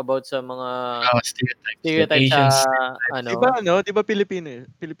mag-joke about sa mga stereotypes sa Di ba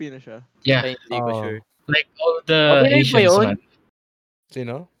Pilipino siya? Yeah. Hindi ko sure. Like all the Asians, man.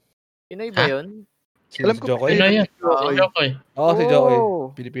 Sino? Pinoy ba yun? Alam ko Jokoy? Pinoy yan. Jokoy. Si Jokoy.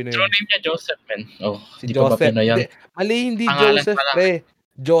 Pilipino yun. True name niya Joseph, man. Si Joseph. Hindi Joseph, pre.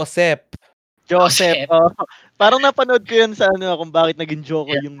 Joseph. Parang napanood ko yan sa kung bakit naging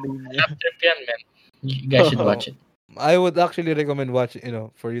Jokoy yung name niya. Trip yan, man. You guys should watch it. I would actually recommend watching,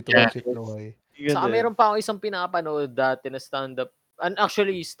 for you to watch it. Saka meron pa ako isang pinapanood dati na stand-up. And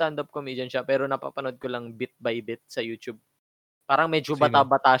actually, stand-up comedian siya, pero napapanood ko lang bit by bit sa YouTube. Parang medyo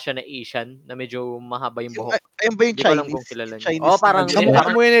bata-bata siya na Asian, na medyo mahaba yung buhok. Ayun ba yung Chinese? Oh, parang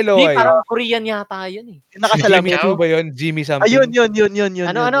parang Korean yata yun eh. Jimmy Choo ba yun? Jimmy something? Ayun.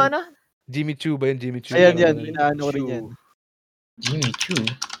 Ano? Jimmy Choo ba yun? Jimmy Choo. Ayan, inaano rin yan. Jimmy Choo?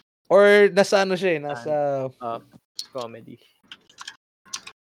 Or nasa siya eh, nasa comedy.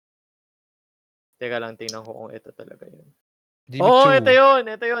 Teka lang, tingnan ko kung ito talaga yun. Ito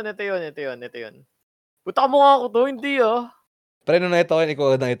yun. Puta mo nga ako to, hindi Pre, nung nakita ko yun,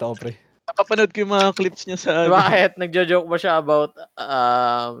 ikaw nakita ko, pre. Napapanood ko yung mga clips niya sa... Bakit? Nagjo-joke ba siya about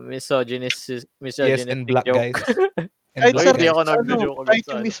misogynist yes, and black joke? guys. Kahit sa ako nagjo-joke kahit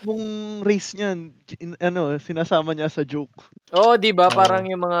yung mismong race niyan, sinasama niya sa joke. Oo, di ba? Parang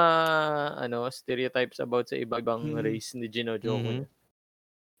yung mga stereotypes about sa ibang race ni Gino-joke niya.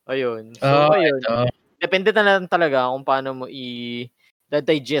 Ayun. So, ayun. Depende na lang talaga kung paano mo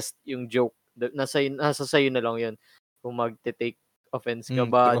i-digest yung joke. Nasa sayo na lang yun. Kung mag-take offense ka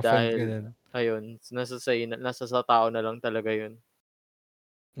ba dahil ayun, nasa sa tao na lang talaga yun.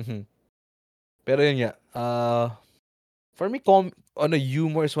 Pero yun nga, for me,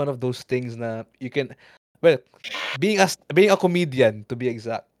 humor is one of those things na you can, well, being a comedian, to be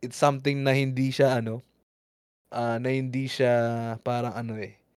exact, it's something na hindi siya, na hindi siya parang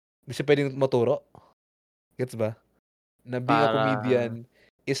hindi siya pwedeng maturo. Gets ba? Na being a comedian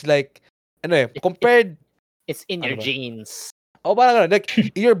is like, compared... It's in your genes. Oh, parang like,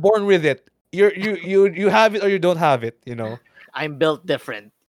 you're born with it. You have it or you don't have it, I'm built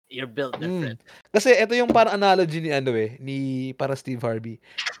different. You're built different. Kasi ito yung parang analogy ni para Steve Harvey.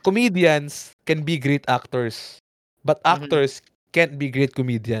 Comedians can be great actors, but actors can't be great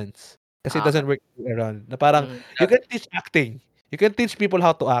comedians. Kasi it doesn't work around. Na parang, you can teach acting. You can teach people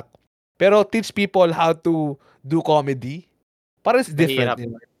how to act. Pero teach people how to do comedy, parang it's different.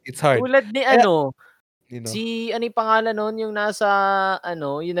 It's hard. Tulad ni si ano yung pangalan nun, yung nasa,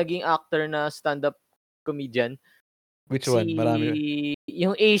 yung naging actor na stand-up comedian. Which one? Marami.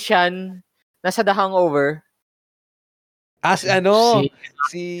 Yung Asian, nasa The Hangover. Yung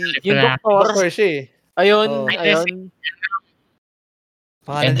doktor siya eh. Ayun.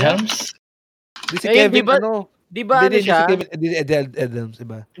 Pangalan niya? Di si Kevin, Di ba ano siya? Si Kevin Adams,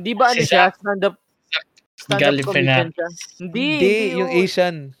 diba? Di ba ano siya? Stand-up comedian siya? Hindi, yung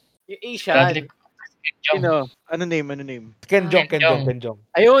Asian. Yung Asian. Ano name? Ken Jeong.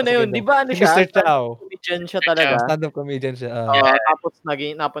 Ayun. Di ba ano siya? Mr. Chow. Comedian siya talaga. Stand-up comedian siya. Tapos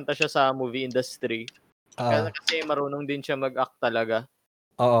napunta siya sa movie industry. Kasi marunong din siya mag-act talaga.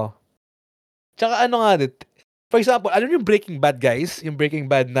 Oo. Tsaka for example, alam niyo yung Breaking Bad, guys? Yung Breaking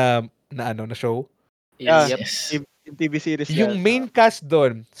Bad na show? Yes. Yung TV series. Yung main cast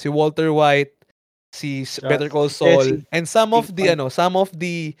doon, si Walter White, si Better Call Saul, and some of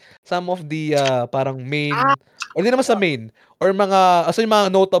the parang main, or di naman sa main, or yung mga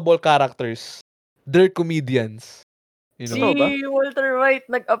notable characters, they're comedians. Si Walter White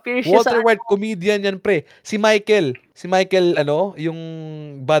nag-appear siya Walter White, comedian yan, pre. Si Michael, yung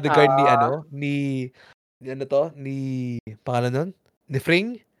bodyguard ni pangalan nun? Ni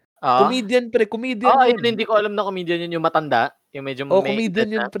Fring? Comedian, pre. Comedian yun. Hindi ko alam na comedian yun, yung matanda. Yung medyo comedian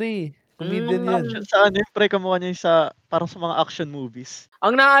yun, pre. Comedian yan. Sa pre, kamukha niya parang sa mga action movies.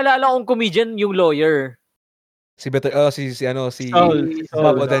 Ang naaalala kong comedian, yung lawyer. Si Bob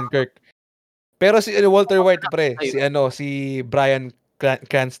Odenkirk. Pero si Walter White, pre, si Bryan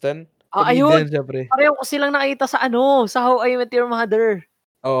Cranston. Ayun. Siya, pre. Pareho ko silang nakita sa How I Met Your Mother.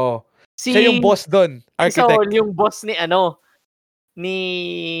 Oo. Siya yung boss doon, architect. Saul, yung boss ni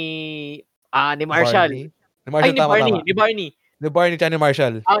ni Marshall. Ni Barney. Ni Barney tsaka ni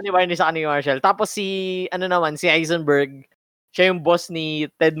Marshall. Ni Barney sa ni Marshall. Tapos si Heisenberg, siya yung boss ni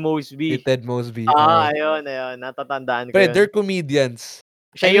Ted Mosby. Ayun. Natatandaan ko. Pero they're comedians.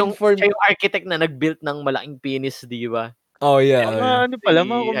 Siya yung architect na nag-build ng malaking penis, di ba? Oh, yeah.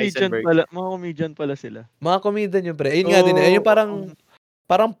 Mga comedian pala sila. Mga comedian yun, pre. Ayun nga din. Ayun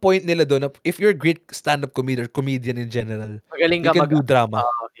parang point nila doon, if you're a great stand-up comedian in general, you can do drama.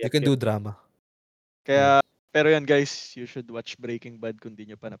 You can do drama. Kaya, pero yan guys, you should watch Breaking Bad kung di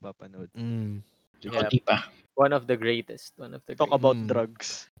nyo pa napapanood. One of the greatest. Talk about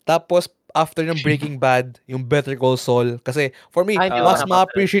drugs. Tapos, after ng Breaking Bad, yung Better Call Saul. Kasi, for me, mas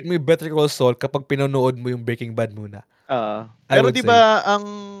ma-appreciate mo yung Better Call Saul kapag pinanood mo yung Breaking Bad muna. Pero di ba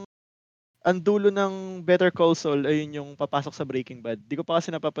ang dulo ng Better Call Saul ay yung papasok sa Breaking Bad. Di ko pa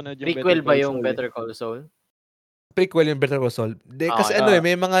kasi napapanood yung Prequel ba yung Better Call Saul? Prequel yung Better Call Saul. Kasi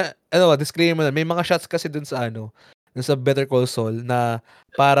may mga, disclaimer na, may mga shots kasi dun sa dun sa Better Call Saul na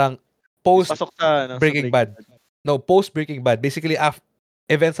parang post Breaking Bad. No, post Breaking Bad. Basically,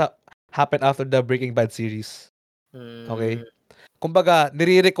 events happen after the Breaking Bad series. Okay? Kumbaga,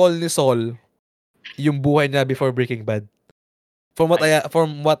 nire-recall ni Saul yung buhay niya before Breaking Bad. From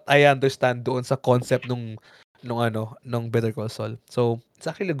what I understand doon sa concept nung Better Call Saul. So, it's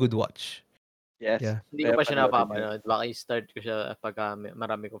actually a good watch. Yes. Yeah. Hindi ko pa siya napapanood. Baka i-start ko siya pagka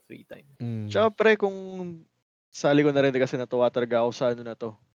marami ko free time. Siyempre, kung sali ko na rin kasi natuwa talaga ako sa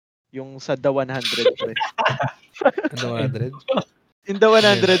yung sa The 100, pre. The 100? In The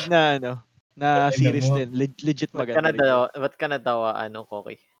 100 na series din. Legit maganda. Ba't ka natawa,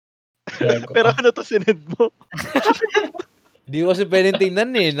 Koki? Pero to sinend mo? Di ko kasi pwedeng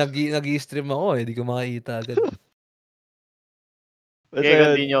tingnan eh. Nag-i-stream ako eh. Di ko makikita agad.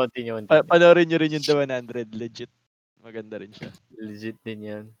 Continue. Panoorin nyo rin yung The 100. Legit. Maganda rin siya. Legit din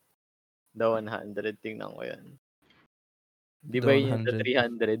yan. The 100. Tingnan ko yan. Di ba yun yung The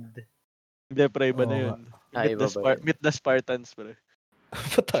 300? Hindi, pre. Iba na yun. Meet the Spartans, pre.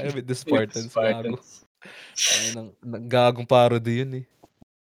 Pa tayo Meet the Spartans. Gagong parody yun eh.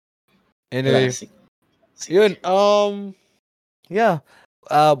 Anyway. Yun. Yeah.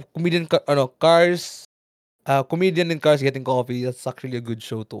 Comedian, Cars, Comedian in Cars Getting Coffee. That's actually a good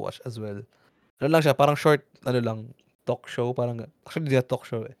show to watch as well. Ano lang siya, parang short, talk show. Parang, actually, hindi talk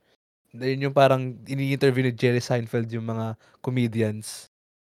show eh. Yun yung parang ini-interview ni Jerry Seinfeld yung mga comedians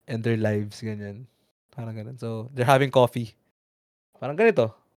and their lives, ganyan. Parang ganun. So, they're having coffee. Parang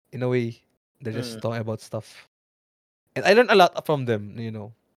ganito. In a way, they're just talking about stuff. And I learned a lot from them,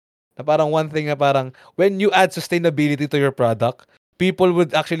 Na parang one thing na parang, when you add sustainability to your product, people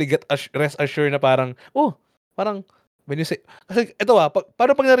would actually get rest assured na parang, parang, when you say, kasi ito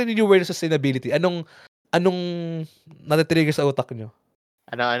paano pag narinig yung word sustainability, anong natitrigger sa utak nyo?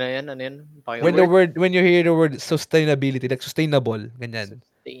 Ano yan? When you hear the word sustainability, like sustainable, ganyan.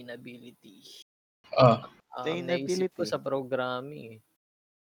 Sustainability. Sustainability. Naisip ko sa programming.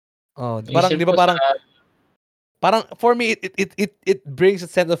 Parang di ba parang for me it brings a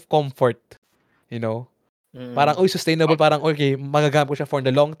sense of comfort, Parang sustainable, parang okay, magagamit ko siya for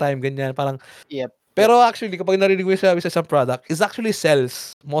the long time, ganyan, parang Yep. Pero actually kapag narinig mo sa isang product, is actually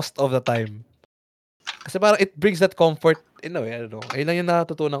sells most of the time. Kasi parang it brings that comfort in a way, I don't know. Ayun lang yung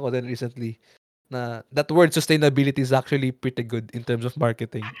natutunan ko din recently na that word sustainability is actually pretty good in terms of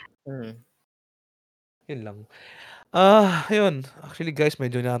marketing. Yun lang. Yun. Actually guys,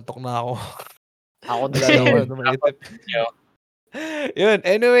 medyo nantok na ako. Ako din. Yun.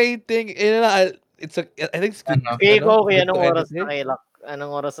 Anyway, I think it's good. Okay, Koki, anong oras na kayo?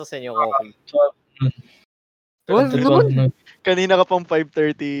 Anong oras na sa inyo, Koki? Kanina ka pang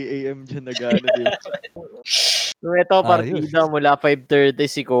 5:30 AM dyan nag-ano, di ba? Nung ito, partida mula 5:30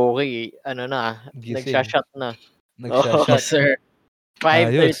 si Koki, nagshashot na. Nagshashot. Sir.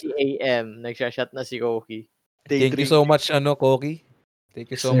 5:30 AM, nagshashot na si Koki. Thank you so much, Koki. Thank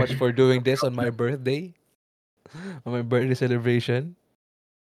you so much for doing this on my birthday. On my birthday celebration.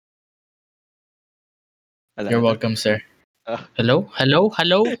 You're welcome, sir. Hello?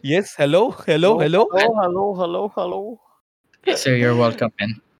 Yes, hello. Sir, you're welcome,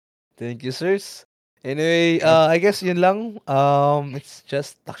 man. Thank you, sirs. Anyway, I guess yun lang. It's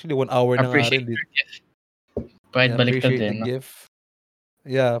just actually 1 hour na nga rin dito. Appreciate the gift.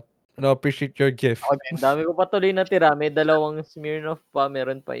 Yeah. Appreciate your gift. Okay, dami ko pa tuloy natira. May 2 Smirnoff pa.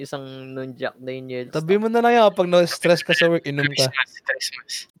 Meron pa isang non-Jack Daniels. Tabi mo na lang yan. Pag na-stress ka sa work, inom ka.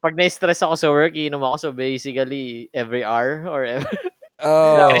 Pag na-stress ako sa work, inom ako. So basically, every hour or every...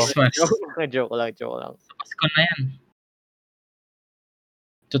 Christmas. Joke lang. Sa Pasko na yan.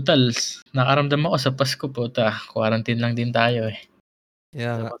 Total, nakaramdam ako sa Pasko po. Quarantine lang din tayo eh.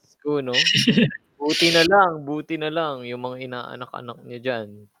 Yeah. Sa Pasko, no? Buti na lang. Yung mga inaanak-anak niya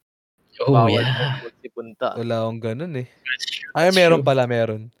dyan. Bawal punta. Wala akong ganun eh.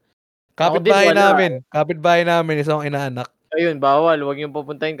 Meron. Kapitbahay namin, isang inaanak. Ayun, bawal. Huwag yung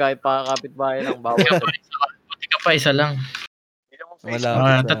pupuntahin kahit pa kapitbahay lang. Bawal. Buti ka pa, isa lang.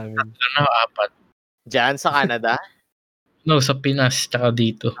 Wala sa amin. 4. Diyan sa Canada? No, sa Pinas, tsaka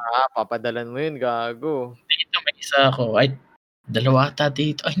dito. Papadalan mo yun, gago. Dito may isa ako. Ay, 2 ata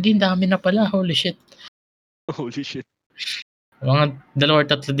dito. Ay, hindi, dami na pala. Holy shit. Mga 2 or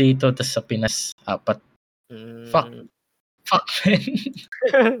 3 dito, tapos sa Pinas, 4. Fuck, man.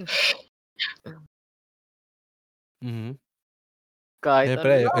 Kahit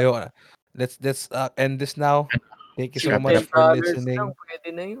let's end this now. Thank you so much for listening.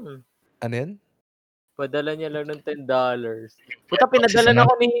 Pwede na yun. Ano yan? Padala niya lang ng $10. Puta, pinadala na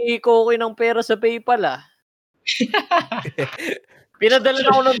ako ni Koki ng pera sa PayPal Pinadala na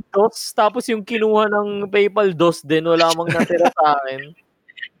ako ng DOS, tapos yung kinuha ng PayPal DOS din, wala mang natira sa akin.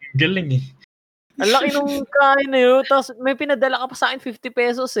 Galing eh. Ang laki nung kain na yun, tapos may pinadala ka pa sa akin 50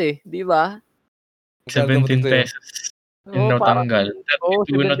 pesos di ba? 17 pesos. Yung natanggal.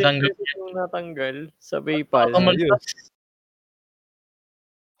 Yung natanggal sa PayPal.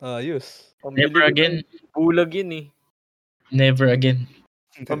 Ayos. Never again. Bulag yun eh. Never again.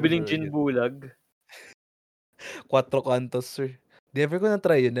 Pambiling gin bulag. 4 cantos, sir. Never ko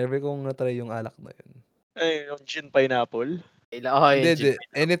na-try yun. Never ko na-try yung alak na yun. Ay, yung gin pineapple? Hindi.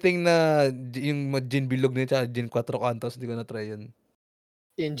 Anything na yung gin bilog na yun, tsaka gin 4 cantos, hindi ko na-try yun.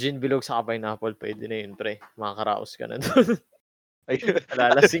 Yung gin bilog sa pineapple, pwede na yun, pre. Makakaraos ka na doon.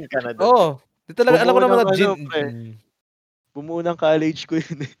 Alalasing ka na doon. Oo. Di talaga, alam ko naman na gin. Bumuo ng college ko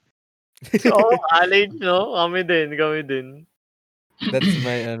yun eh. Oo, college, no? Kami din. That's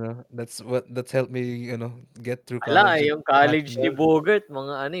my, that's helped me, get through college. Yung college ni Bogart,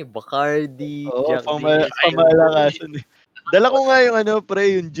 mga Bacardi, Jack pamalakasan eh. Dala ko nga yung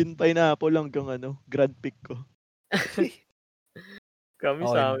yung gin pineapple hanggang grad pick ko. Kami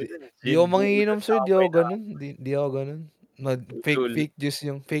sa amin. Di ako manginginom, sir. Di ako ganun.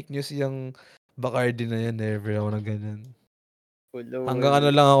 Fake news yung Bacardi na yan. Never ako na ganun.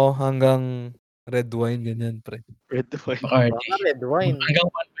 Hanggang Red wine, ganyan, pre. Red wine. Bacardi. Baka red wine. Hanggang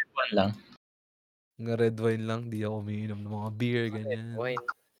 1.1 lang. Nga red wine lang, di ako umiinom ng mga beer, Red ganyan. wine.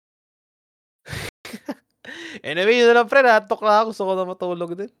 Anyway, yun na lang, pre. Natok na ako. Gusto ko na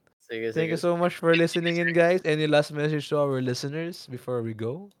matulog din. Sige, Thank sige. you so much for listening in, guys. Any last message to our listeners before we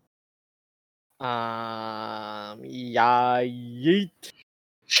go? Yeet.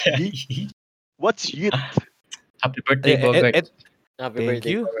 What's yeet? Happy birthday, Bogart. Happy Thank birthday,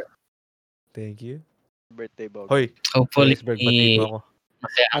 you. Bogart. Thank you. Birthday, Bogart. Hoy, Hopefully, Iceberg, batiin mo ako.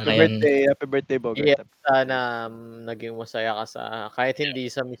 masaya ka Happy ngayon. birthday, Bogart. Yeah, sana naging masaya ka sa kahit hindi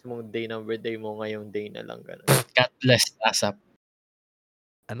sa mismong day ng birthday mo, ngayong day na lang ganun. God bless ASAP.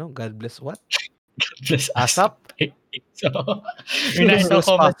 Ano? God bless what? God bless ASAP? So, may nakita As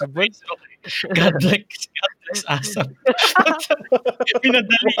ko comment sa possible? Facebook. God bless ASAP.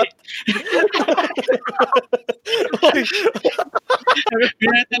 Pinadali. May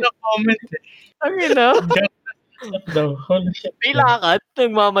nakita na comment. Ang ina, God bless daw. Holy shit. may lakad,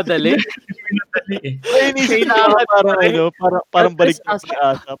 nagmamadali. Pinadali eh. Ay, inisip ko parang balik na si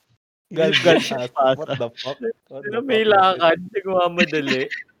ASAP. God bless ASAP. What the fuck? May lakad, nagmamadali.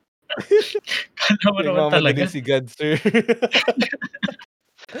 Kala mo naman talaga. Nagmamadali si God, sir.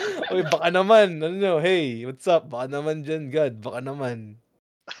 Uy, baka naman. Ano, hey, what's up? Baka naman dyan, God. Baka naman.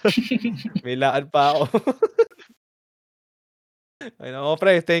 May laan pa ako. Ay, nako,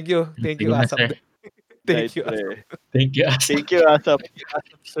 pre. Thank you. Thank you, Sige na, ASAP. sir. Thank you, Right, ASAP. pre. Thank you, ASAP. Thank you, ASAP.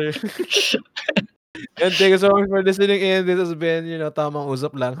 Sir. And thank you so much for listening in. This has been, Tamang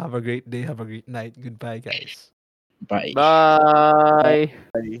Usap Lang. Have a great day. Have a great night. Goodbye, guys. Bye. Bye!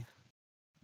 Bye.